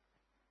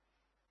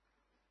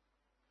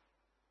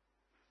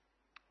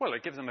 Well,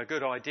 it gives them a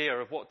good idea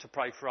of what to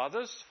pray for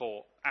others,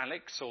 for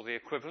Alex or the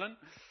equivalent.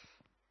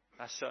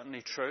 That's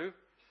certainly true.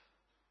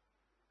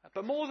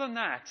 But more than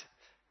that,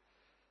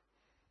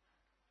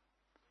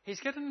 he's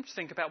getting them to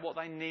think about what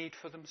they need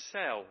for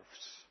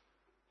themselves.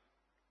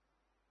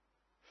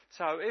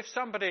 So if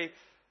somebody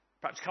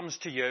perhaps comes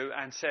to you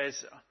and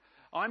says,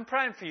 "I'm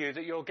praying for you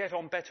that you'll get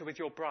on better with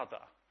your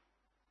brother,"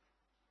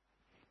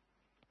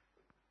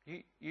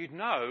 you'd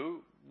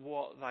know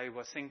what they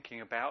were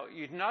thinking about.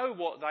 You'd know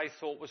what they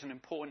thought was an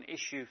important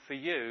issue for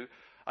you.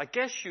 I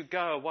guess you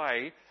go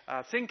away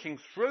thinking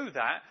through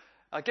that.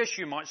 I guess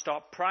you might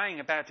start praying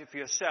about it for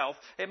yourself.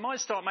 It might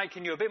start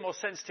making you a bit more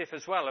sensitive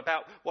as well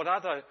about what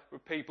other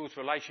people's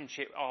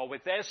relationship are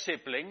with their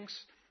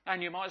siblings,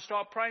 and you might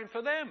start praying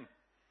for them.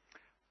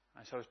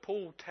 And so as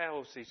Paul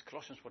tells these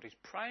Colossians what he's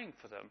praying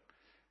for them,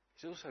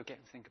 he's also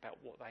getting to think about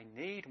what they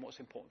need and what's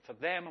important for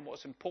them and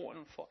what's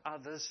important for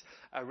others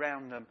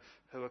around them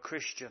who are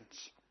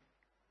Christians.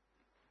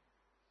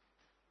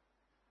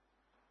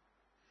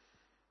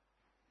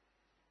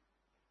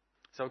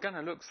 So we're going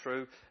to look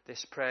through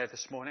this prayer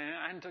this morning,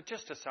 and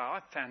just to say,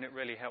 I've found it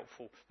really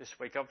helpful this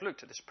week. I've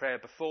looked at this prayer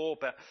before,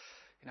 but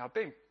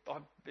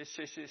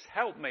it's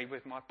helped me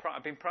with my prayer.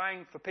 I've been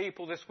praying for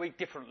people this week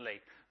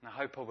differently, and I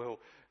hope I will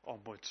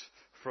onwards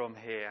from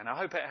here. And I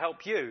hope it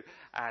helped you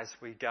as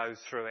we go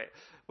through it.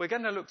 We're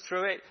going to look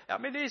through it.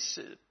 It is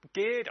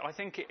geared, I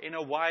think, in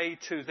a way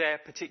to their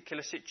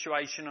particular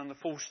situation and the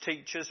false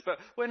teachers, but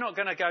we're not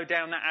going to go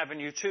down that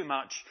avenue too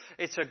much.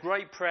 It's a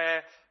great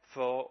prayer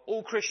for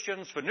all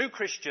Christians, for new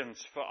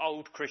Christians, for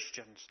old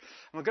Christians.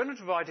 And we're going to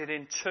divide it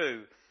in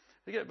two.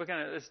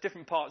 There's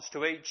different parts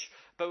to each,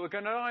 but we're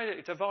going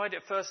to divide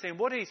it firstly in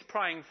what he's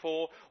praying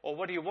for or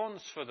what he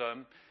wants for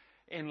them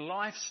in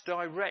life's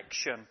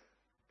direction,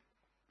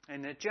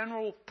 in the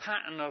general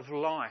pattern of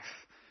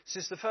life. This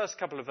is the first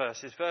couple of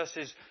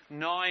verses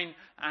 9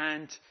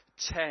 and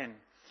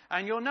 10.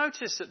 And you'll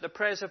notice that the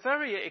prayers are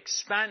very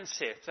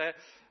expansive.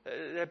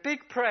 They're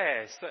big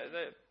prayers.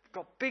 They're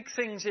got big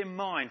things in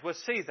mind. We'll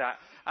see that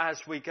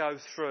as we go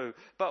through.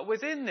 But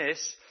within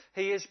this,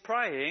 he is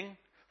praying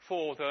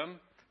for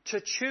them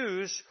to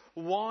choose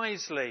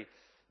wisely.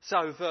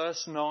 So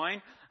verse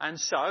 9, "And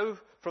so,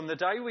 from the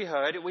day we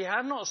heard it, we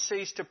have not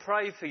ceased to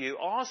pray for you,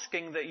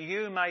 asking that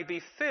you may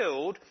be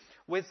filled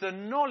with the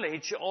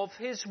knowledge of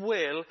his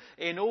will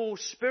in all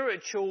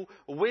spiritual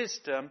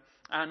wisdom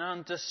and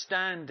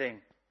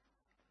understanding."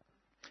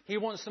 He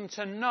wants them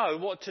to know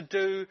what to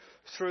do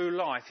through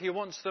life. He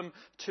wants them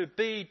to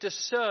be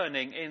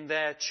discerning in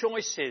their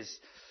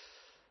choices.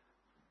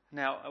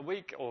 Now, a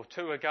week or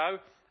two ago,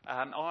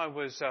 I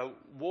was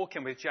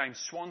walking with James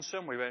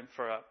Swanson. We went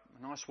for a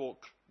nice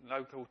walk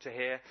local to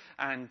here,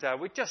 and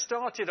we just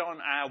started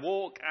on our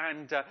walk,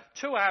 and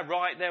to our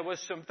right there was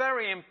some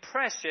very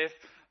impressive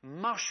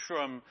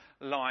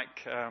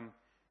mushroom-like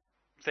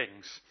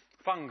things,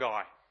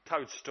 fungi,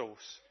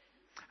 toadstools.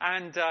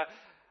 And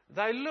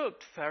they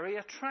looked very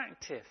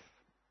attractive.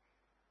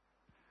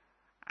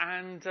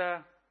 And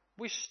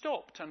we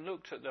stopped and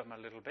looked at them a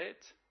little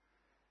bit.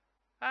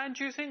 And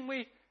do you think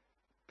we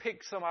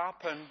picked them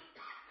up and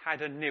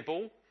had a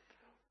nibble,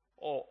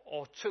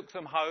 or took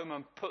them home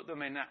and put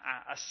them in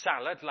a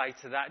salad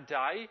later that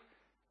day?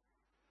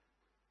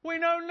 We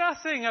know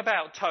nothing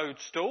about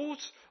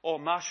toadstools or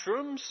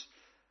mushrooms.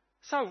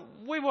 So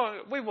we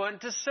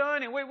weren't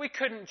discerning. We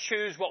couldn't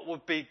choose what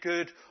would be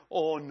good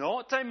or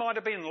not. They might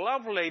have been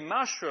lovely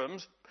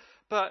mushrooms,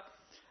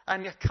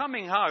 and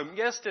coming home,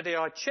 yesterday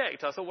I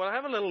checked. I thought, well, I'll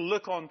have a little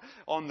look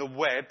on the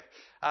web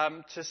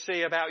to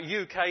see about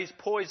UK's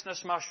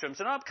poisonous mushrooms.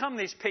 And up come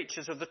these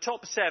pictures of the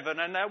top 7,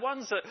 and they're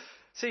ones that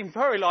Seem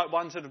very like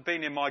ones that have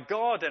been in my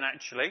garden,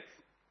 actually.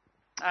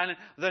 And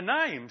the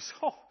names,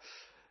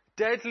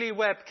 Deadly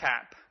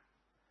Webcap,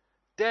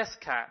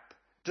 Deathcap,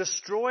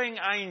 Destroying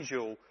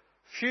Angel,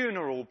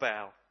 Funeral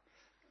Bell.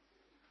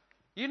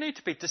 You need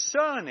to be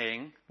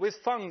discerning with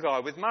fungi,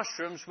 with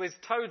mushrooms, with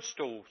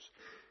toadstools.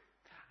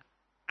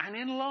 And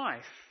in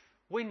life,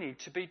 we need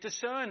to be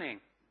discerning.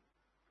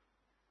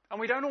 And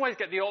we don't always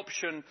get the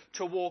option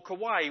to walk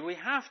away. We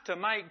have to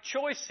make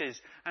choices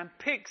and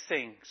pick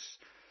things.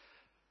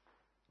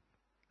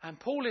 And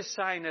Paul is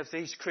saying of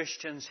these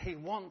Christians, he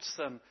wants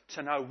them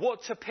to know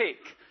what to pick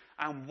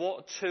and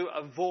what to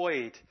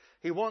avoid.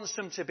 He wants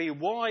them to be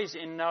wise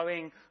in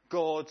knowing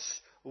God's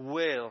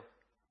will.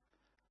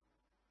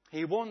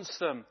 He wants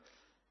them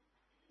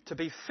to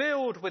be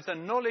filled with the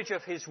knowledge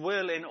of his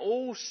will in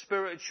all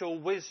spiritual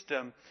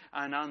wisdom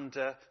and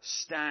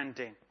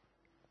understanding.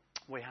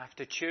 We have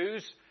to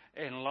choose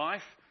in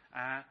life.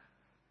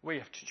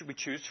 We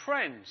choose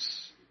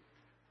friends.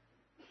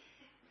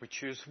 We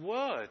choose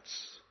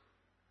words.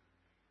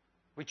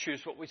 We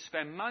choose what we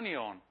spend money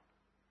on.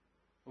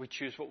 We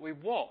choose what we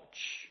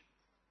watch.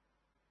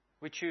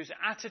 We choose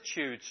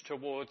attitudes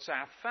towards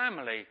our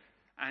family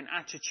and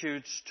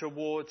attitudes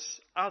towards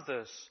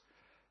others.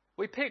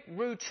 We pick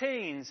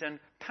routines and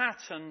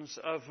patterns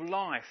of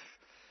life.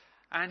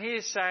 And he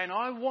is saying,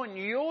 I want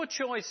your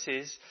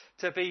choices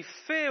to be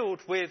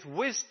filled with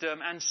wisdom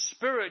and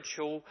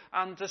spiritual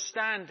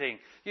understanding.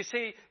 You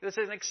see, there's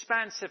an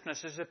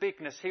expansiveness, there's a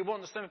bigness. He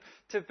wants them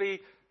to be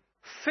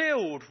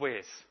filled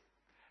with.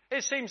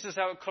 It seems as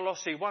though at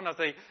Colossae, one of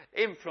the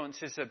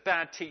influences of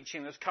bad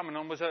teaching that's coming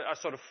on was a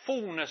sort of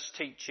fullness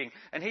teaching.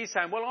 And he's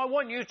saying, well, I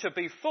want you to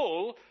be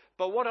full,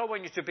 but what I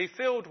want you to be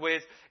filled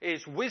with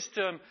is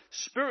wisdom,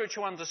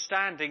 spiritual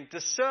understanding,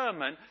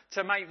 discernment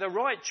to make the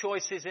right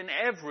choices in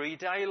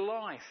everyday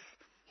life.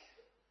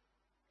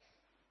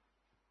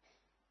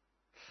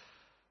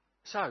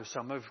 So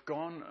some have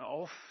gone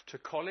off to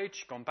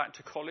college, gone back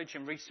to college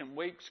in recent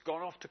weeks,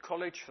 gone off to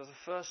college for the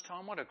first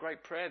time. What a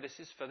great prayer this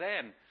is for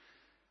them.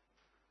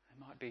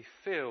 They might be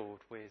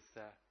filled with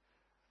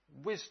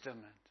wisdom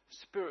and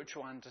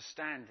spiritual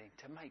understanding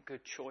to make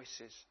good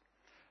choices.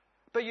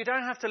 But you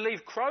don't have to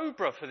leave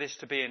Crowborough for this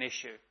to be an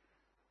issue.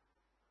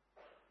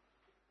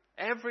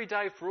 Every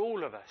day for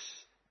all of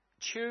us,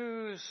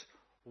 choose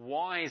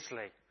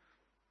wisely.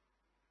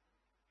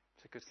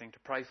 It's a good thing to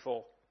pray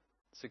for.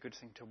 It's a good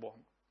thing to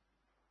want.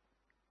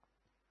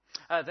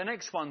 The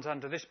next ones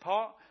under this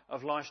part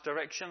of life's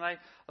direction,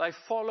 they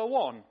follow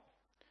on.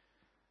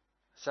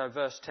 So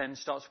verse 10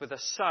 starts with a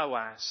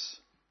soas.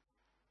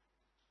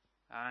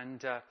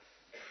 And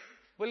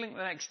we'll link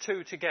the next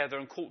two together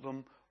and call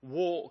them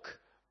walk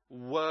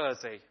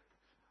worthy.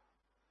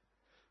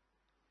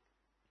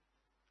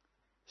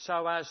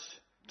 So as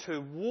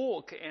to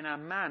walk in a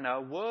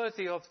manner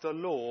worthy of the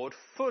Lord,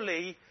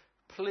 fully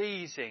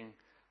pleasing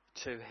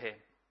to him.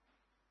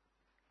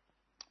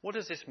 What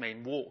does this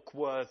mean, walk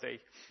worthy?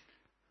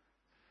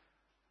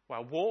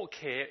 Well, walk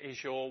here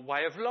is your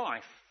way of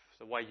life,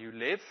 the way you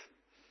live.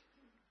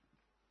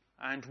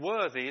 And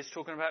worthy is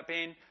talking about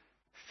being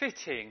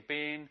fitting,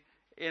 being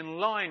in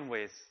line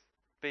with,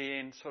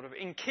 being sort of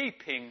in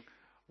keeping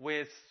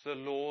with the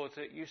Lord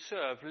that you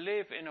serve.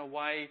 Live in a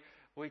way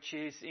which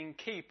is in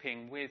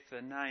keeping with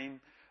the name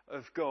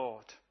of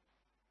God.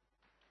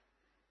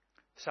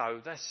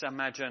 So let's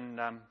imagine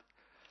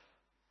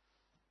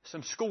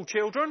some school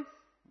children,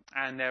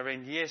 and they're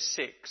in year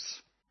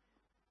 6.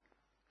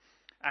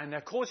 And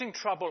they're causing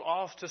trouble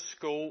after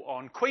school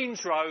on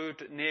Queen's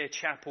Road near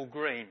Chapel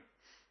Green.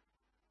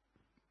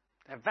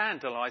 They're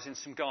vandalising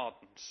some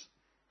gardens.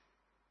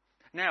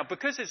 Now,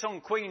 because it's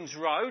on Queen's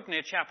Road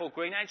near Chapel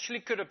Green,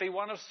 actually could have been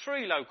one of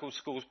 3 local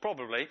schools,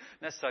 probably,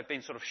 unless they've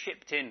been sort of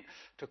shipped in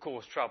to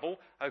cause trouble.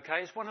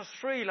 Okay, it's one of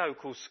 3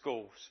 local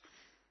schools.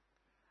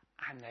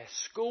 And their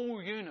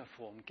school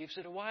uniform gives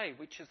it away,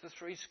 which of the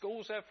 3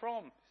 schools they're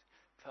from.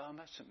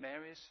 Firma, St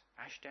Mary's,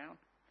 Ashdown.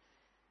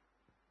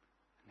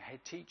 And the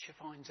head teacher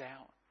finds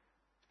out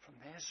from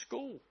their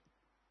school.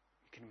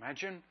 You can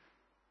imagine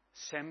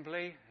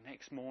assembly the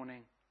next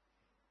morning.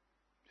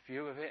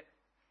 View of it.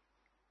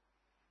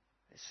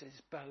 This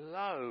is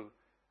below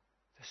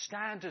the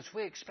standards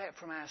we expect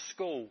from our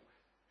school.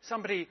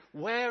 Somebody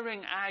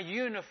wearing our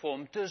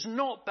uniform does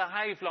not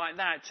behave like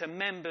that to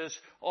members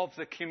of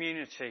the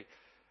community.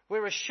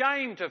 We're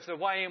ashamed of the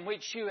way in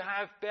which you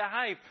have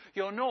behaved.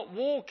 You're not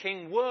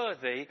walking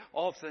worthy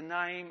of the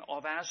name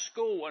of our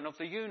school and of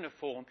the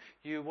uniform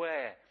you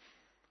wear.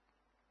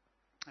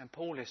 And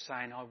Paul is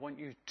saying, I want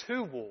you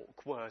to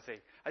walk worthy.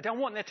 I don't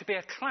want there to be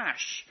a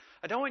clash.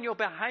 I don't want your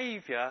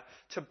behaviour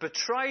to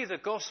betray the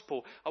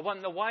gospel. I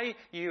want the way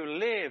you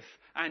live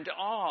and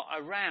are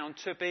around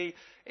to be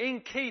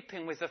in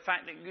keeping with the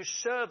fact that you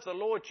serve the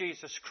Lord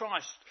Jesus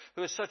Christ,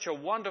 who is such a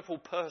wonderful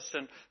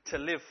person to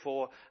live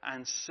for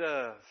and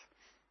serve.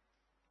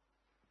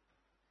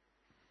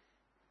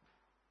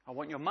 I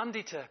want your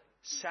Monday to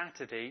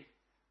Saturday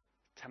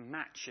to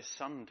match your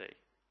Sunday.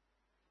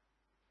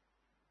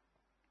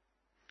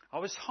 I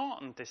was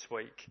heartened this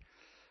week.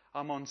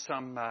 I'm on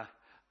some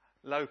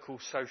local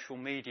social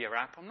media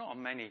app. I'm not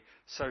on many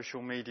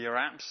social media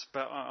apps,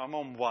 but I'm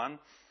on one.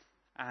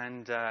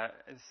 And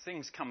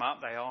things come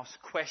up. They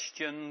ask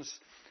questions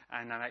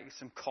and they make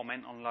some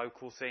comment on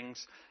local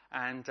things.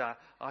 And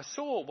I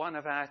saw one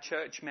of our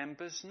church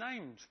members'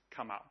 names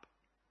come up.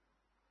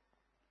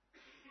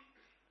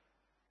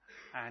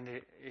 And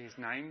his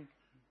name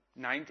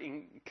named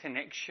in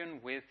connection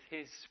with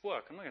his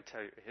work. I'm not going to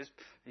tell you it is.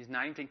 He's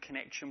named in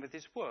connection with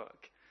his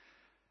work.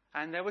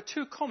 And there were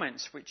two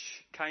comments which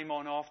came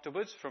on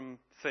afterwards from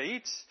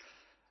feeds,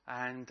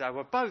 and they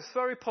were both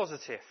very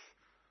positive.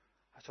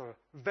 I thought,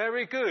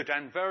 very good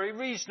and very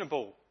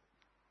reasonable.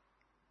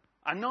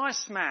 A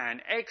nice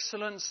man,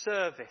 excellent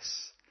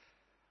service.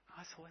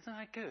 I thought, isn't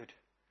that good?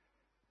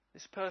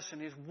 This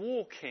person is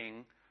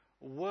walking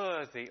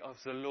worthy of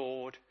the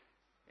Lord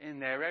in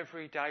their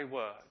everyday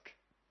work.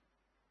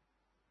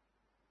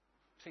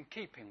 It's in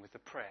keeping with the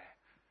prayer.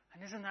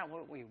 And isn't that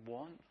what we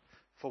want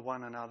for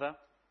one another?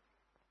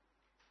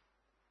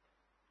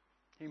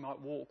 You might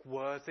walk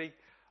worthy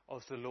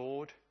of the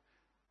Lord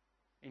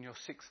in your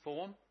sixth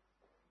form,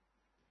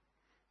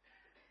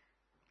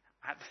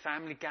 at the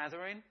family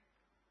gathering,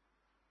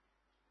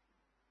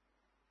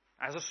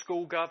 as a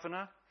school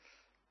governor,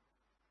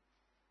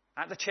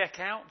 at the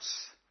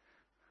checkouts.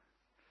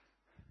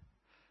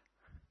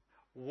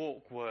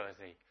 Walk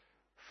worthy,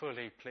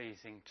 fully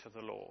pleasing to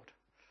the Lord.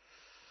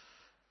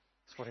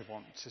 That's what he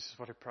wants. This is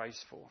what he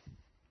prays for.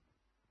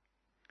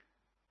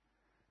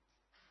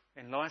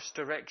 In life's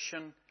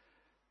direction,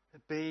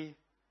 be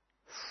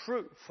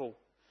fruitful.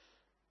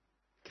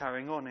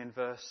 Carrying on in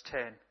verse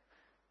 10.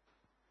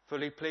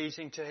 Fully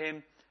pleasing to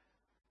him,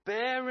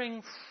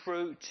 bearing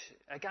fruit,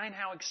 again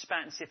how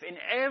expansive, in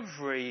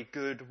every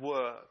good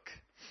work.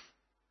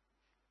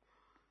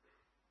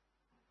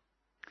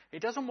 He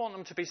doesn't want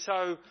them to be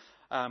so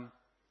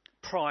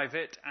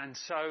private and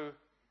so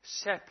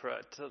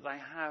separate that they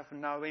have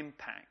no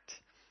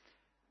impact.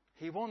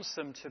 He wants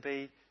them to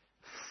be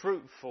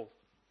fruitful.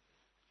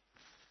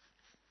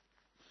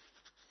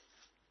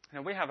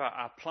 Now, we have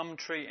a plum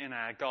tree in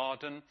our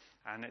garden,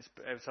 and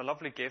it's a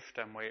lovely gift,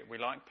 and we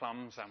like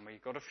plums, and we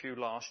got a few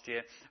last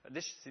year.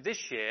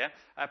 This year,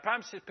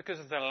 perhaps it's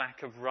because of the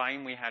lack of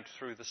rain we had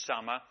through the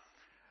summer.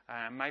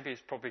 Maybe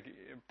it's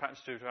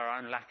perhaps due to our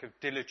own lack of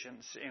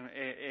diligence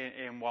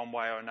in one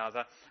way or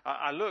another.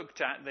 I looked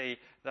at the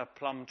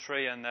plum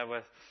tree, and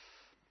there's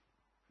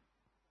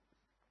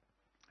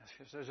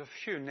a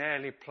few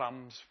nearly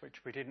plums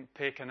which we didn't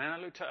pick, and then I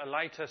looked at a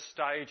later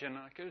stage, and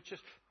it was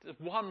just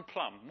one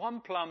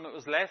plum that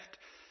was left,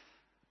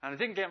 and I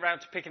didn't get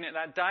round to picking it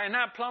that day, and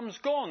that plum's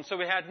gone. So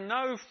we had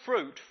no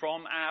fruit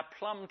from our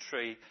plum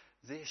tree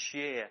this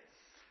year.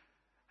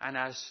 And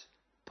as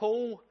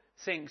Paul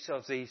thinks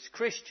of these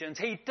Christians,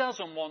 he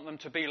doesn't want them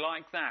to be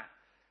like that.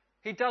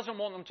 He doesn't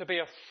want them to be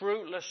a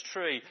fruitless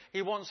tree.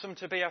 He wants them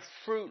to be a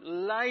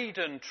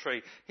fruit-laden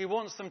tree. He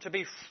wants them to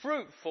be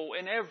fruitful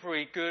in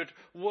every good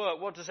work.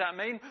 What does that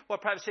mean? Well,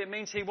 perhaps it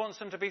means he wants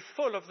them to be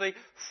full of the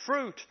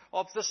fruit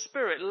of the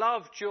Spirit.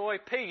 Love, joy,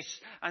 peace,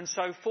 and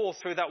so forth.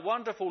 Through that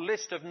wonderful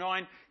list of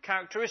 9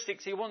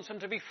 characteristics, he wants them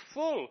to be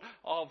full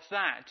of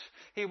that.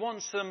 He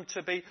wants them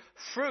to be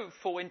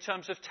fruitful in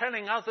terms of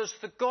telling others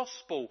the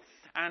gospel,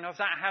 and of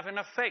that have an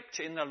effect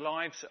in the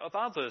lives of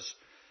others.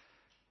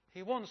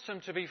 He wants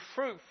them to be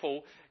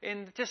fruitful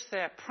in just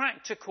their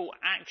practical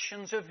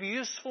actions of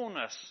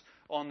usefulness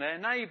on their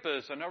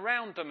neighbours and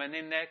around them and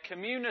in their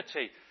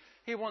community.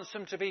 He wants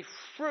them to be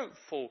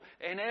fruitful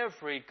in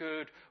every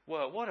good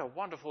work. What a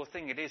wonderful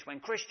thing it is when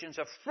Christians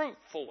are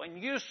fruitful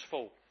and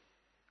useful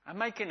and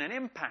making an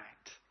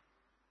impact.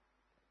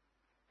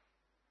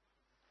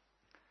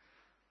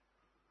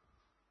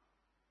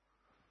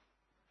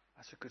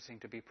 That's a good thing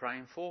to be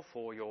praying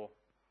for your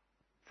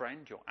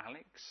friend, your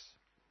Alex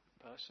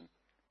person.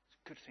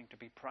 Good thing to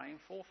be praying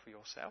for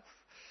yourself.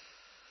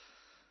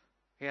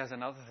 He has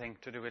another thing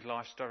to do with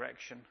life's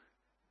direction,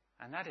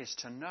 and that is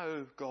to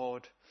know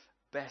God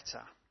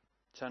better.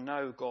 To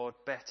know God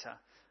better.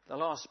 The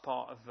last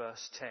part of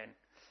verse 10.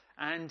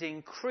 And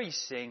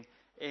increasing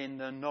in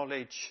the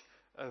knowledge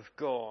of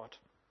God.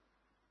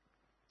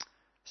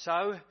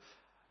 So,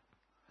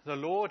 the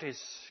Lord is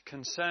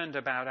concerned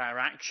about our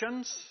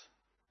actions,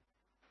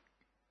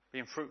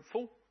 being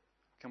fruitful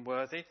and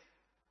worthy.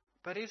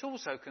 But he's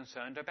also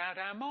concerned about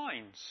our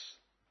minds.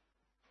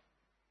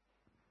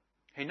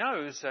 He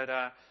knows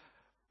that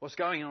what's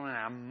going on in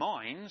our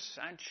minds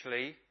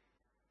actually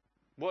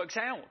works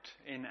out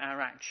in our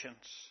actions.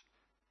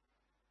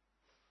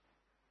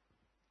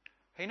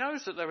 He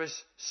knows that there is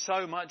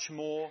so much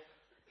more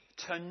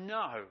to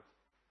know.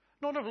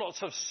 Not of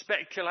lots of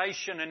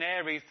speculation and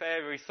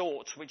airy-fairy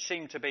thoughts, which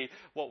seem to be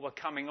what were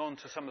coming on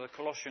to some of the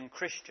Colossian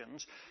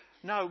Christians.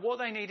 No, what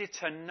they needed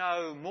to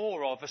know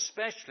more of,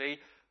 especially,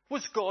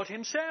 was God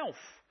himself,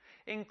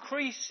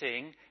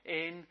 increasing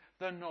in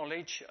the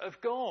knowledge of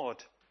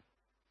God.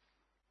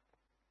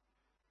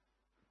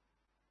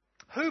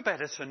 Who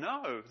better to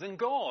know than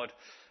God?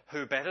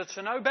 Who better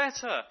to know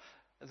better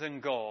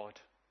than God?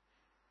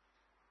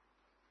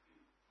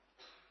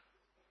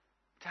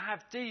 To have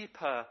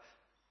deeper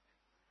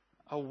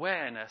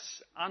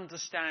awareness,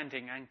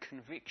 understanding and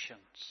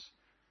convictions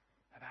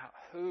about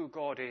who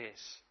God is,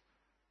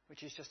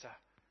 which is just a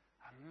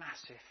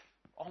massive,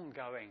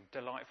 ongoing,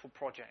 delightful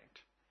project.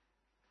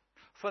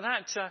 For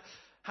that to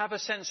have a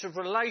sense of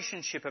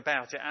relationship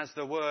about it, as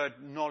the word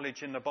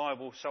knowledge in the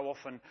Bible so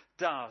often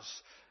does,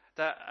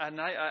 that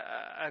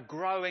a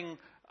growing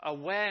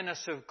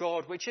awareness of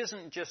God, which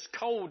isn't just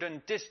cold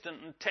and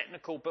distant and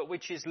technical, but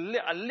which is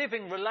a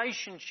living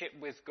relationship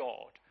with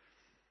God.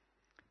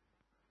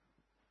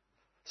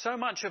 So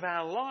much of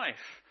our life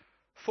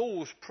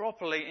falls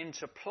properly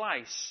into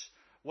place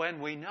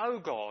when we know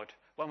God,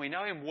 when we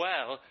know Him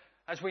well,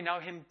 as we know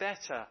Him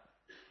better.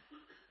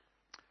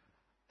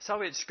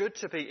 So it's good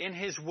to be in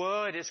His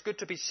Word, it's good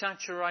to be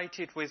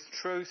saturated with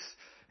truth,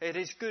 it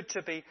is good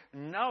to be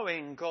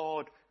knowing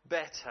God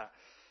better.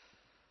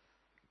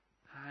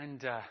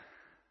 And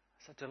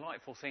it's a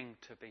delightful thing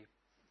to be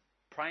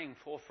praying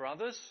for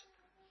others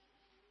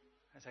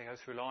as they go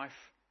through life.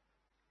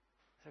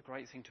 It's a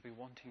great thing to be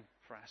wanting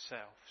for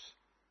ourselves.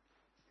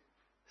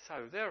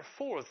 So there are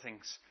 4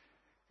 things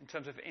in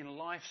terms of in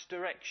life's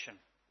direction.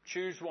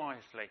 Choose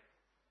wisely.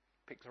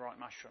 Pick the right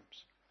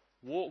mushrooms.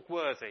 Walk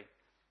worthy,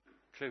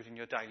 including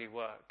your daily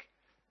work.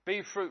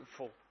 Be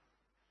fruitful.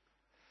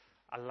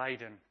 A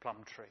laden plum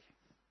tree.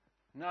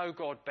 Know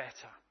God better.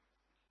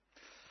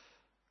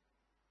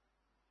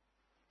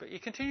 But he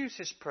continues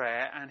his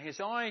prayer, and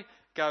his eye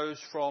goes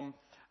from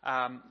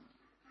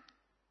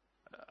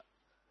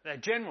their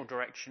general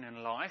direction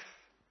in life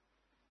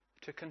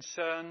to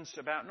concerns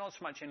about not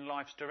so much in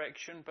life's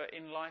direction, but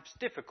in life's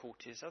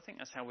difficulties. I think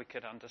that's how we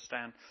could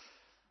understand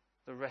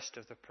the rest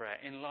of the prayer.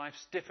 In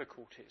life's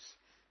difficulties.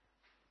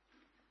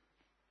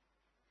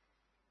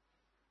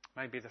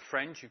 Maybe the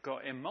friend you've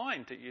got in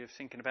mind that you're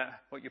thinking about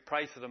what you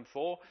pray for them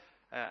for,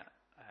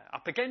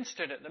 up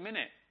against it at the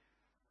minute.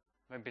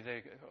 Maybe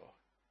they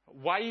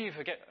wave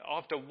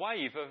after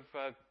wave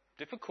of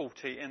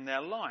difficulty in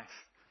their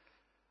life.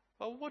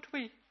 Well, what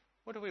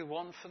do we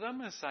want for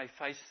them as they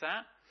face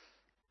that?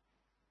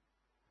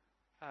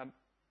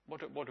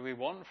 What do we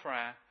want for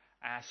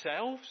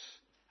ourselves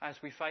as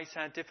we face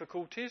our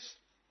difficulties?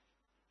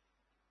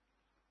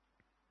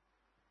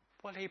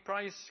 Well, he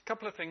prays a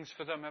couple of things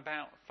for them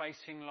about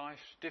facing life's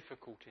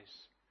difficulties.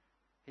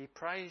 He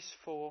prays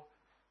for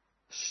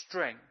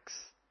strength.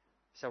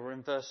 So we're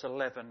in verse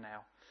 11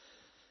 now.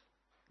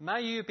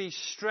 May you be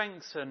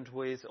strengthened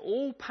with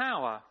all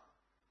power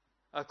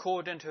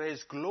according to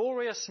his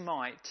glorious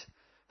might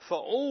for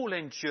all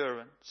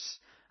endurance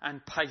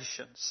and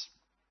patience.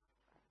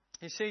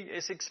 You see,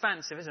 it's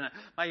expansive, isn't it?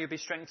 May you be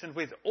strengthened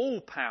with all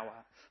power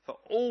for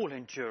all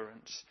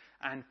endurance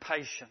and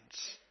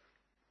patience.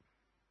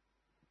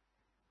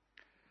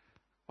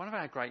 One of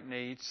the great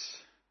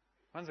needs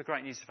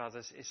of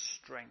others is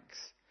strength.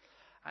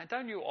 And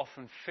don't you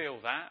often feel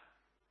that?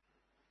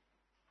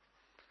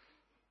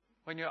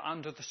 When you're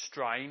under the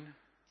strain,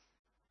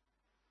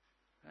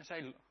 I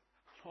say,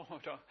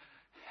 Lord,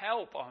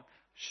 help, I'm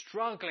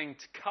struggling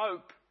to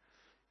cope.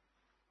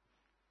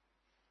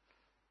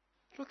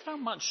 Look how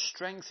much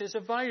strength is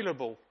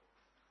available.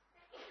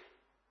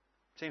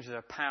 Seems as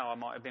though power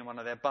might have been one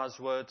of their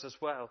buzzwords as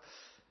well.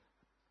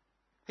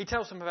 He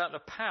tells them about the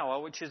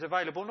power which is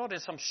available, not in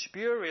some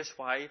spurious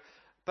way,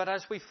 but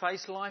as we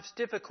face life's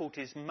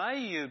difficulties. May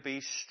you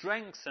be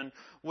strengthened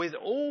with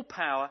all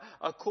power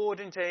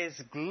according to his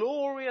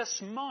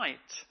glorious might.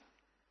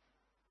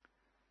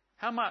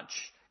 How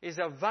much is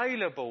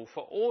available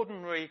for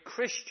ordinary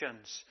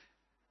Christians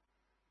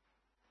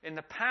in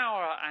the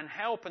power and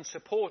help and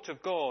support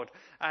of God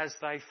as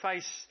they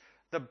face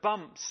the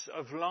bumps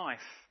of life?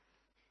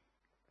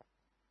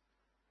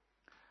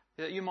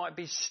 That you might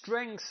be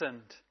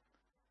strengthened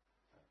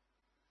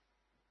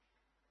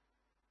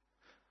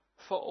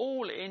for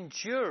all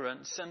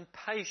endurance and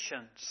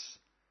patience.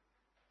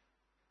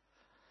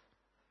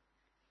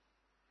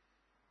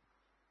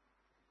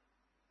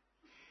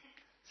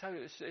 So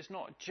it's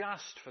not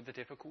just for the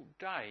difficult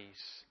days.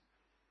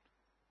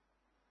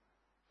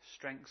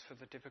 Strength for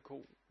the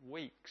difficult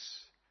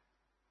weeks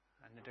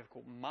and the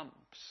difficult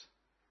months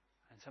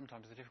and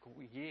sometimes the difficult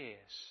years.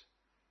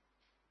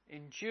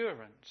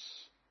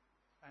 Endurance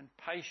and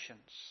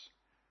patience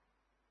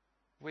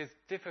with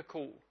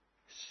difficult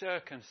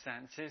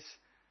circumstances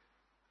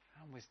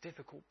and with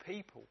difficult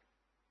people.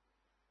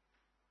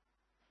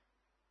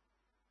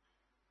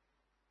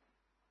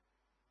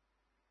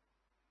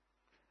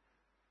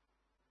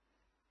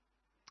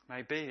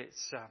 Maybe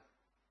it's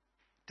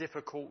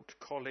difficult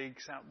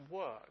colleagues at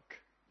work.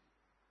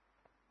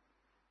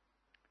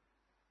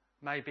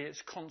 Maybe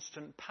it's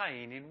constant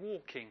pain in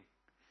walking.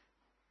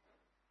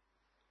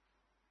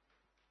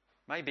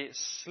 Maybe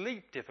it's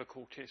sleep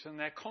difficulties and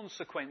their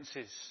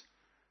consequences.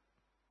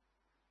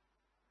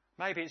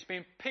 Maybe it's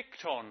being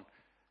picked on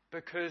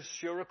because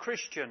you're a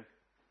Christian.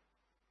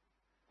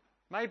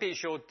 Maybe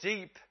it's your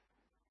deep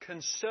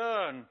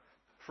concern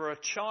for a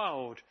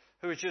child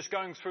who is just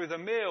going through the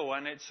mill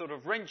and it's sort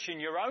of wrenching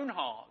your own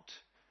heart.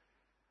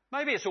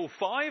 Maybe it's all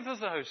 5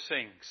 of those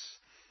things.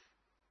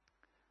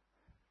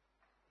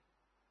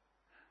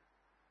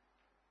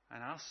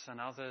 And us and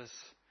others,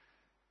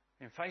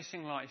 in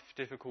facing life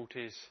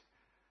difficulties,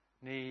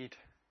 need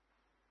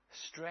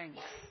strength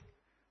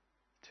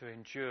to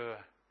endure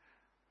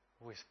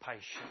with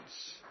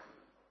patience.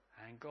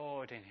 And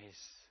God, in His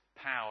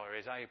power,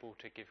 is able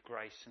to give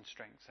grace and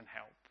strength and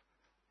help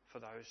for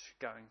those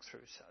going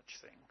through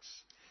such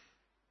things.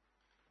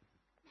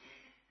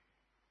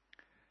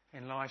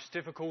 In life's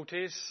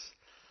difficulties,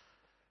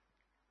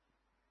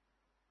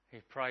 He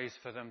prays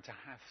for them to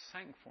have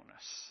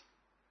thankfulness.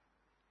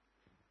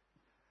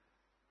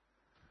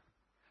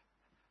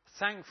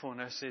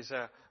 Thankfulness is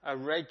a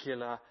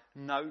regular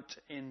note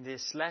in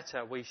this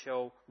letter, we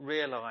shall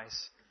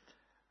realise.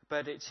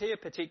 But it's here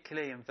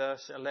particularly in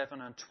verse 11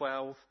 and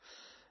 12.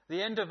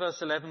 The end of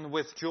verse 11,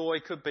 with joy,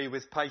 could be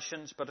with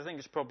patience, but I think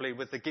it's probably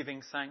with the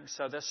giving thanks.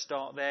 So let's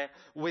start there.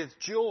 With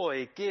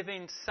joy,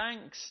 giving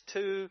thanks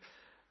to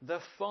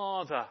the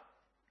Father.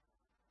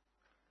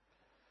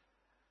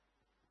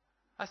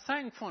 A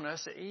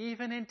thankfulness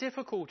even in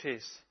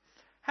difficulties.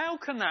 How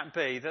can that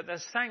be, that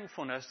there's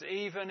thankfulness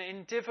even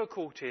in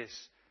difficulties?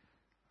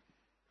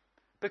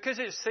 Because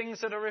it's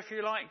things that are, if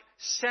you like,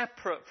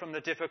 separate from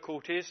the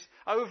difficulties,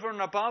 over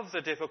and above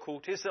the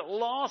difficulties, that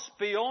last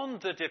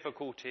beyond the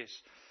difficulties.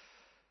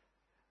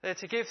 They're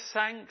to give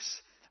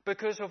thanks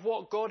because of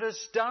what God has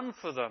done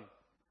for them.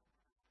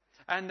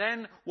 And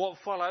then what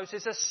follows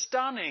is a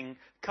stunning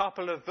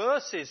couple of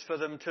verses for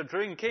them to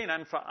drink in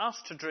and for us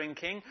to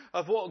drink in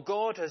of what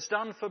God has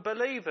done for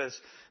believers.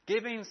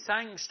 Giving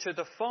thanks to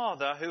the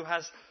Father who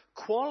has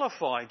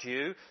qualified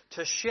you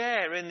to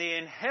share in the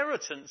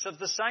inheritance of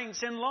the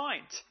saints in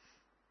light.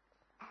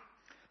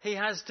 He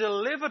has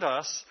delivered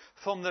us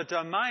from the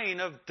domain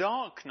of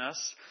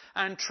darkness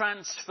and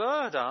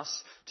transferred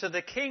us to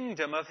the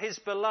kingdom of His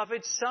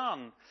beloved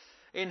Son,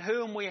 in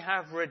whom we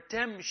have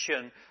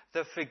redemption,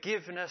 the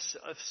forgiveness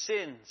of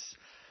sins.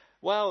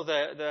 Well,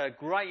 the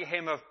great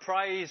hymn of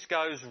praise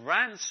goes,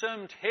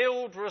 ransomed,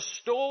 healed,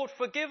 restored,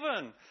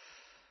 forgiven.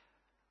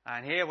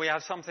 And here we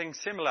have something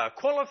similar.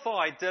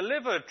 Qualified,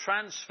 delivered,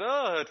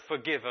 transferred,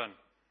 forgiven.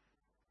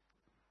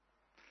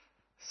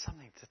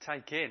 Something to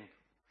take in.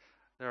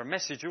 They're a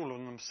message all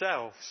in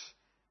themselves.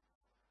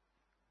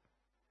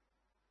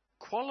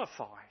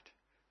 Qualified.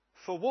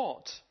 For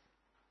what?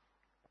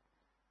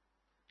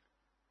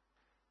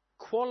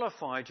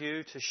 Qualified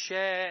you to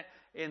share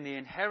in the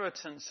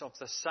inheritance of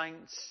the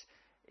saints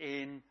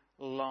in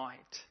light.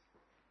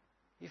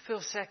 You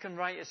feel second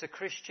rate as a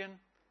Christian?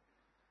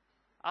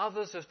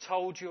 Others have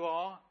told you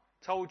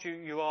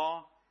you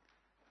are.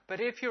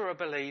 But if you're a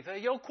believer,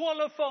 you're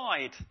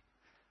qualified.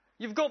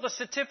 You've got the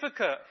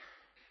certificate.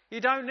 You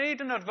don't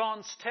need an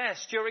advanced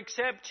test. You're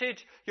accepted.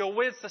 You're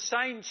with the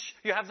saints.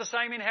 You have the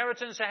same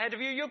inheritance ahead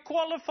of you. You're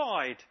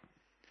qualified.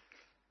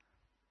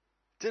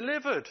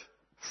 Delivered.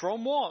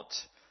 From what?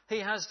 He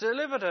has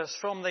delivered us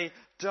from the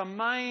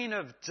domain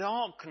of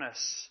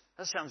darkness.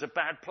 That sounds a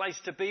bad place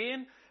to be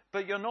in,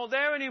 but you're not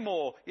there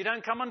anymore. You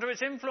don't come under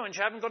its influence.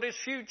 You haven't got its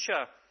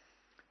future.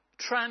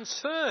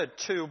 Transferred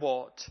to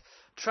what?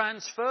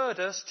 Transferred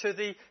us to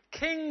the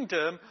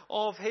kingdom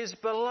of His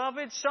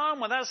beloved Son.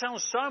 Well, that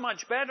sounds so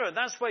much better.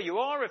 That's where you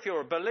are if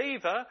you're a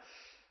believer.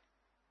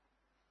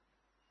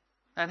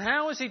 And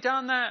how has He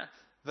done that?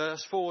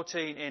 Verse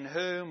 14, in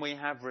whom we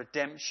have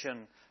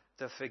redemption,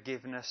 the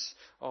forgiveness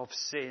of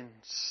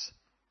sins.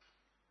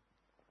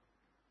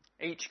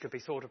 Each could be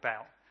thought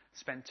about,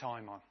 spent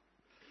time on.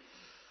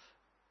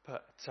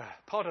 But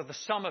part of the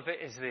sum of it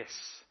is this.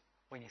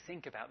 When you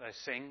think about those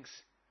things,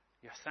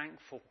 you're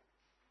thankful.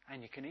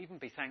 And you can even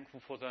be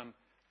thankful for them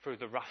through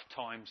the rough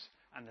times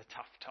and the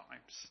tough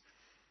times.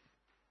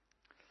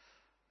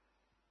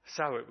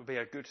 So it would be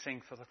a good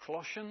thing for the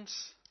Colossians.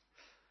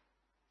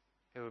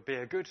 It would be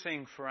a good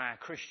thing for our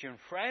Christian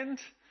friend.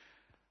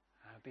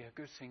 It would be a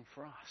good thing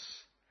for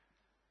us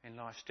in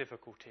life's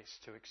difficulties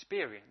to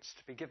experience,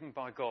 to be given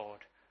by God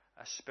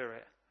a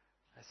spirit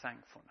of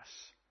thankfulness.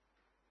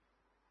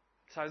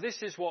 So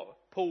this is what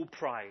Paul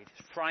prayed,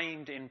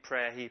 framed in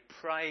prayer. He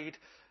prayed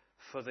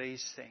for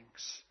these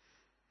things.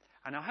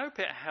 And I hope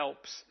it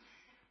helps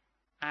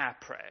our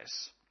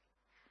prayers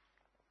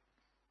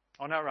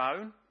on our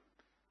own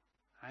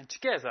and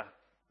together.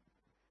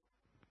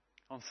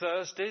 On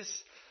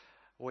Thursdays,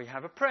 we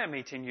have a prayer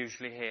meeting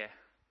usually here.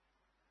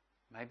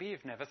 Maybe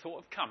you've never thought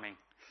of coming.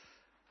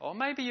 Or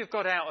maybe you've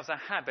got out of the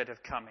habit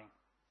of coming.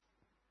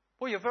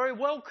 Well, you're very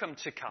welcome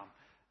to come.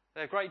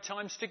 They're great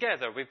times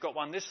together. We've got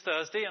one this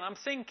Thursday, and I'm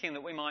thinking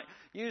that we might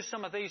use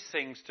some of these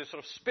things to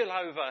sort of spill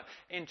over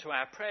into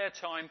our prayer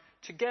time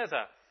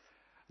together.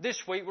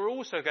 This week we're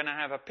also going to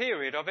have a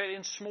period of it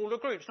in smaller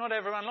groups. Not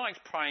everyone likes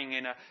praying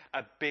in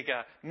a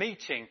bigger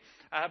meeting.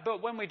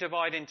 But when we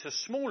divide into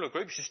smaller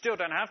groups, you still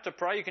don't have to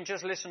pray. You can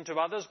just listen to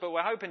others. But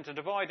we're hoping to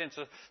divide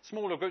into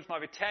smaller groups,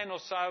 maybe 10 or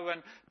so,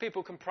 and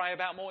people can pray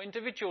about more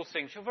individual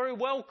things. You're very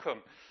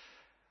welcome.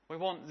 We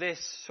want this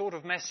sort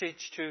of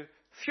message to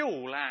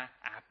fuel our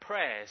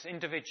prayers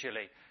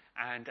individually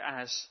and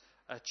as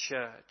a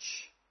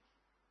church.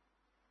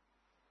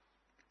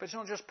 But it's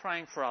not just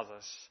praying for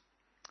others.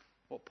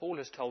 What Paul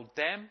has told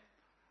them,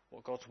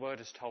 what God's word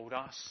has told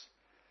us,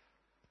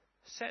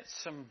 set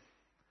some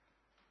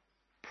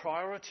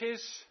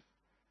priorities,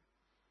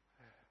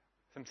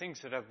 some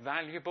things that are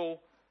valuable,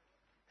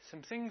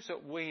 some things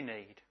that we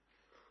need.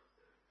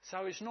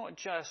 So it's not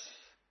just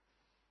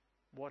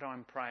what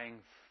I'm praying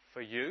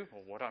for you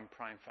or what I'm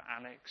praying for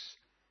Alex.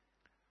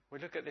 We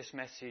look at this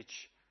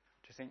message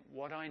to think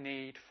what I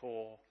need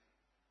for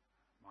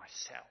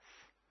myself,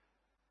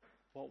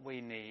 what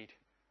we need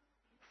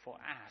for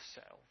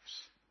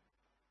ourselves.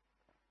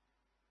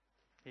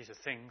 These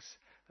are things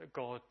that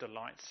God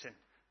delights in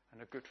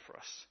and are good for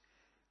us.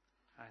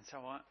 And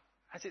so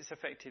as it's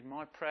affected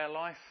my prayer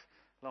life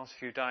last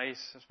few days,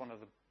 as one of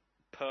the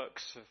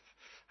perks of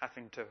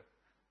having to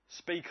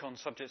speak on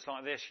subjects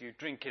like this, you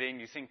drink it in,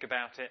 you think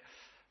about it,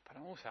 but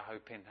I'm also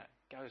hoping that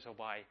goes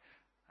away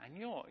and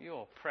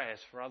your prayers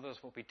for others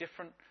will be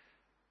different,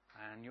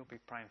 and you'll be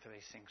praying for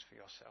these things for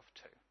yourself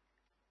too.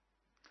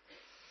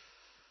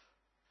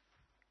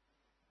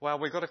 Well,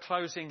 we've got a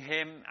closing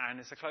hymn, and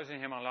it's a closing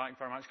hymn I like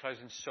very much,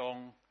 closing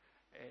song.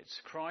 It's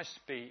Christ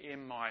Be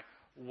in My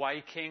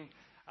Waking.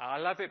 I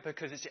love it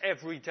because it's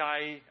every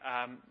day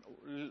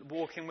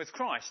walking with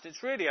Christ.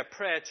 It's really a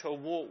prayer to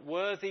walk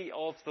worthy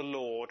of the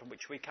Lord,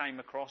 which we came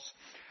across.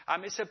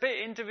 It's a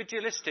bit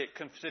individualistic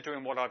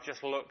considering what I've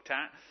just looked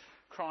at.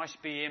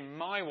 Christ be in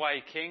my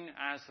waking,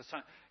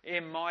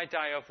 in my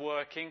day of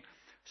working.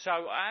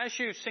 So as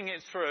you sing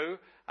it through,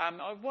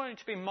 I want you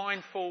to be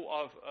mindful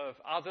of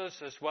others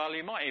as well.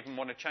 You might even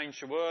want to change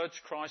the words.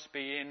 Christ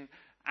be in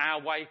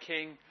our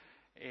waking,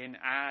 in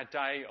our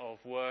day of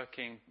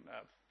working.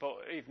 But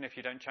even if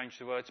you don't change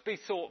the words, be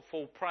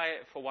thoughtful, pray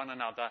it for one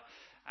another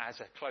as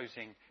a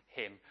closing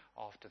hymn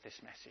after this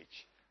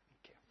message.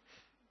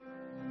 Thank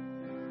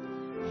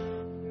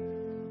you.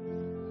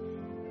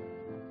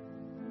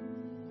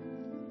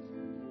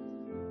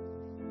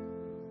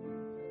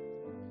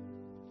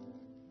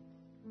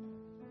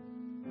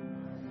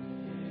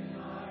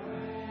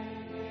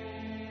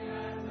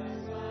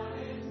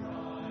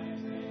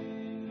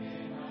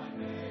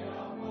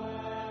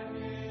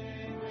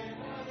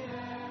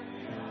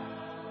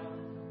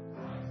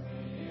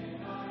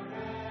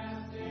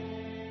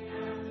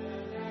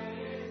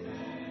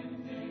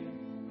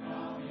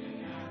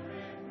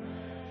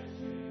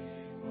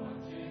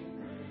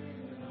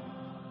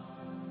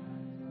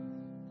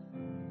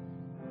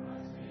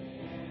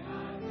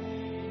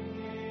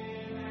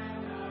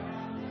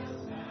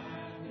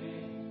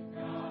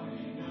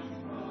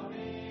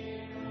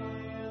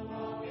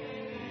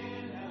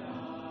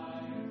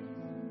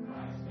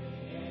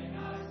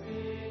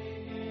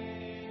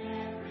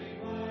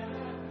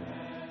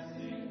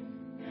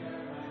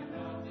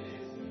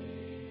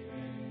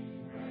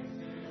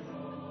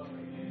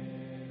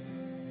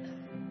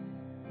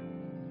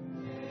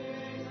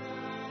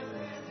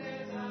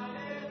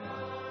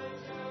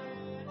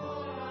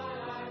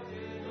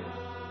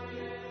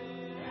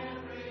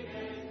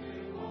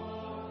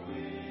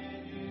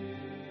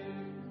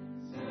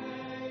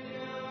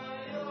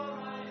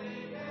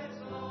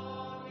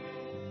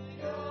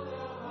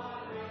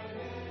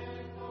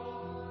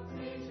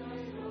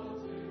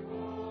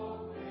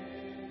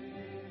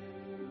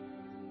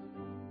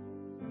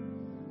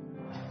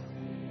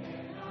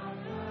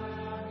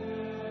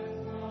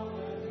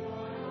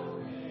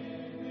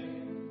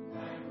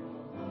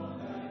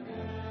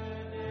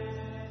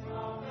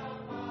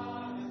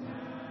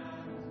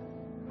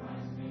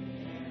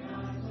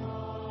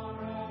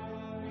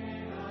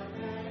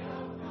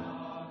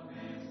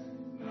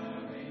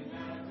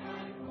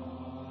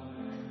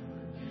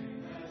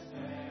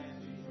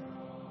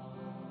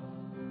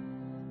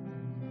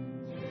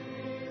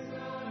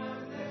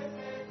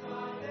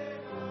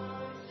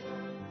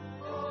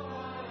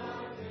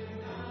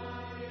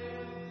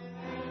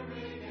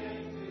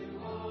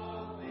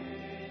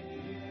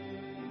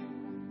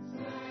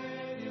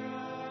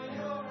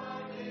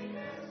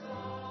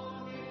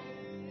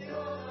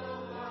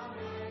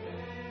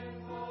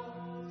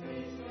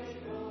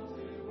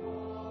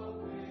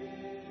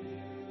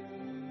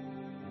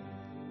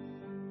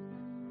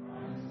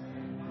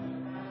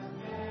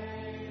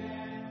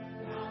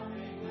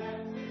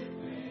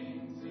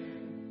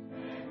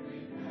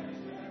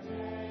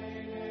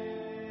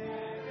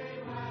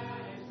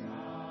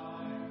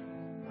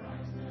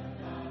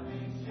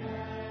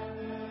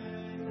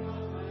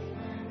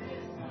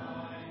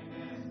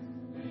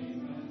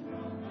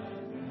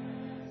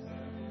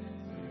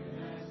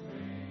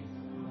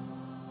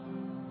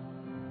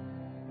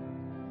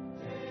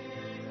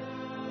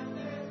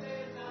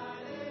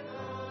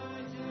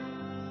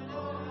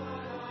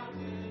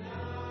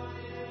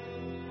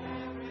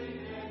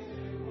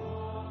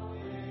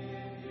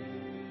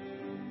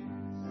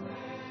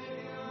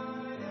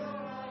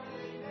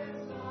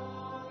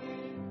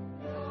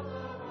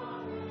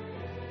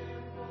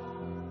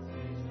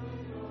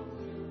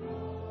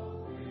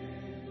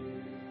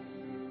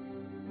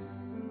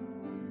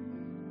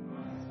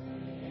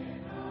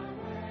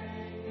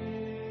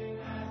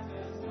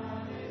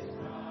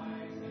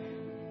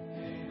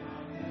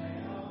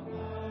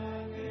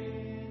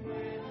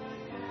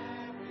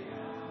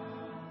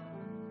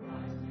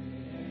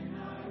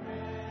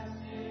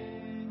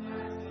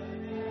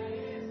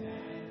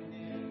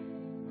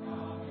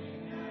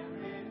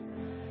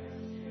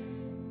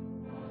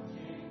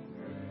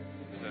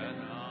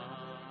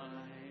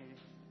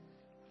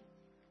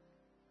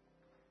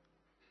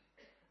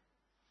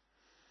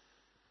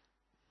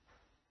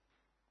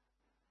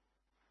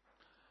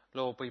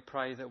 Lord, we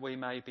pray that we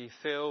may be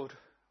filled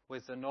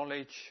with the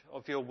knowledge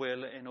of your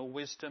will in all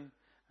wisdom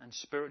and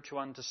spiritual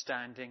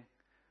understanding,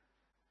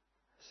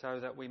 so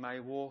that we may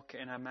walk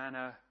in a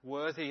manner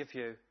worthy of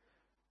you,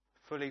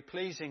 fully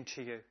pleasing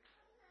to you,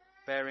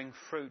 bearing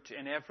fruit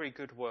in every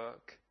good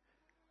work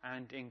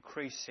and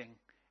increasing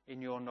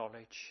in your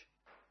knowledge.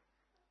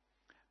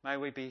 May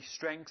we be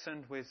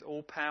strengthened with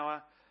all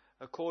power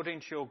according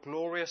to your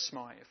glorious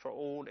might for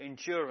all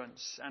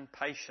endurance and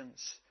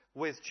patience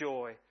with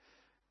joy,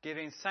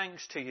 giving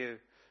thanks to you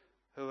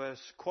who has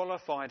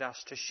qualified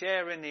us to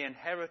share in the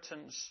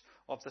inheritance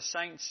of the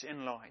saints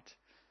in light,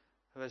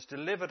 who has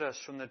delivered us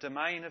from the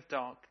domain of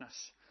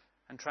darkness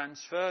and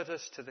transferred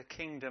us to the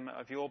kingdom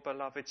of your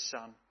beloved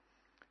Son,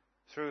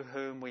 through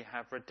whom we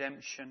have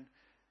redemption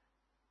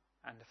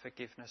and the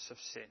forgiveness of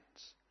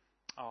sins.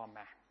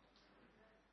 Amen.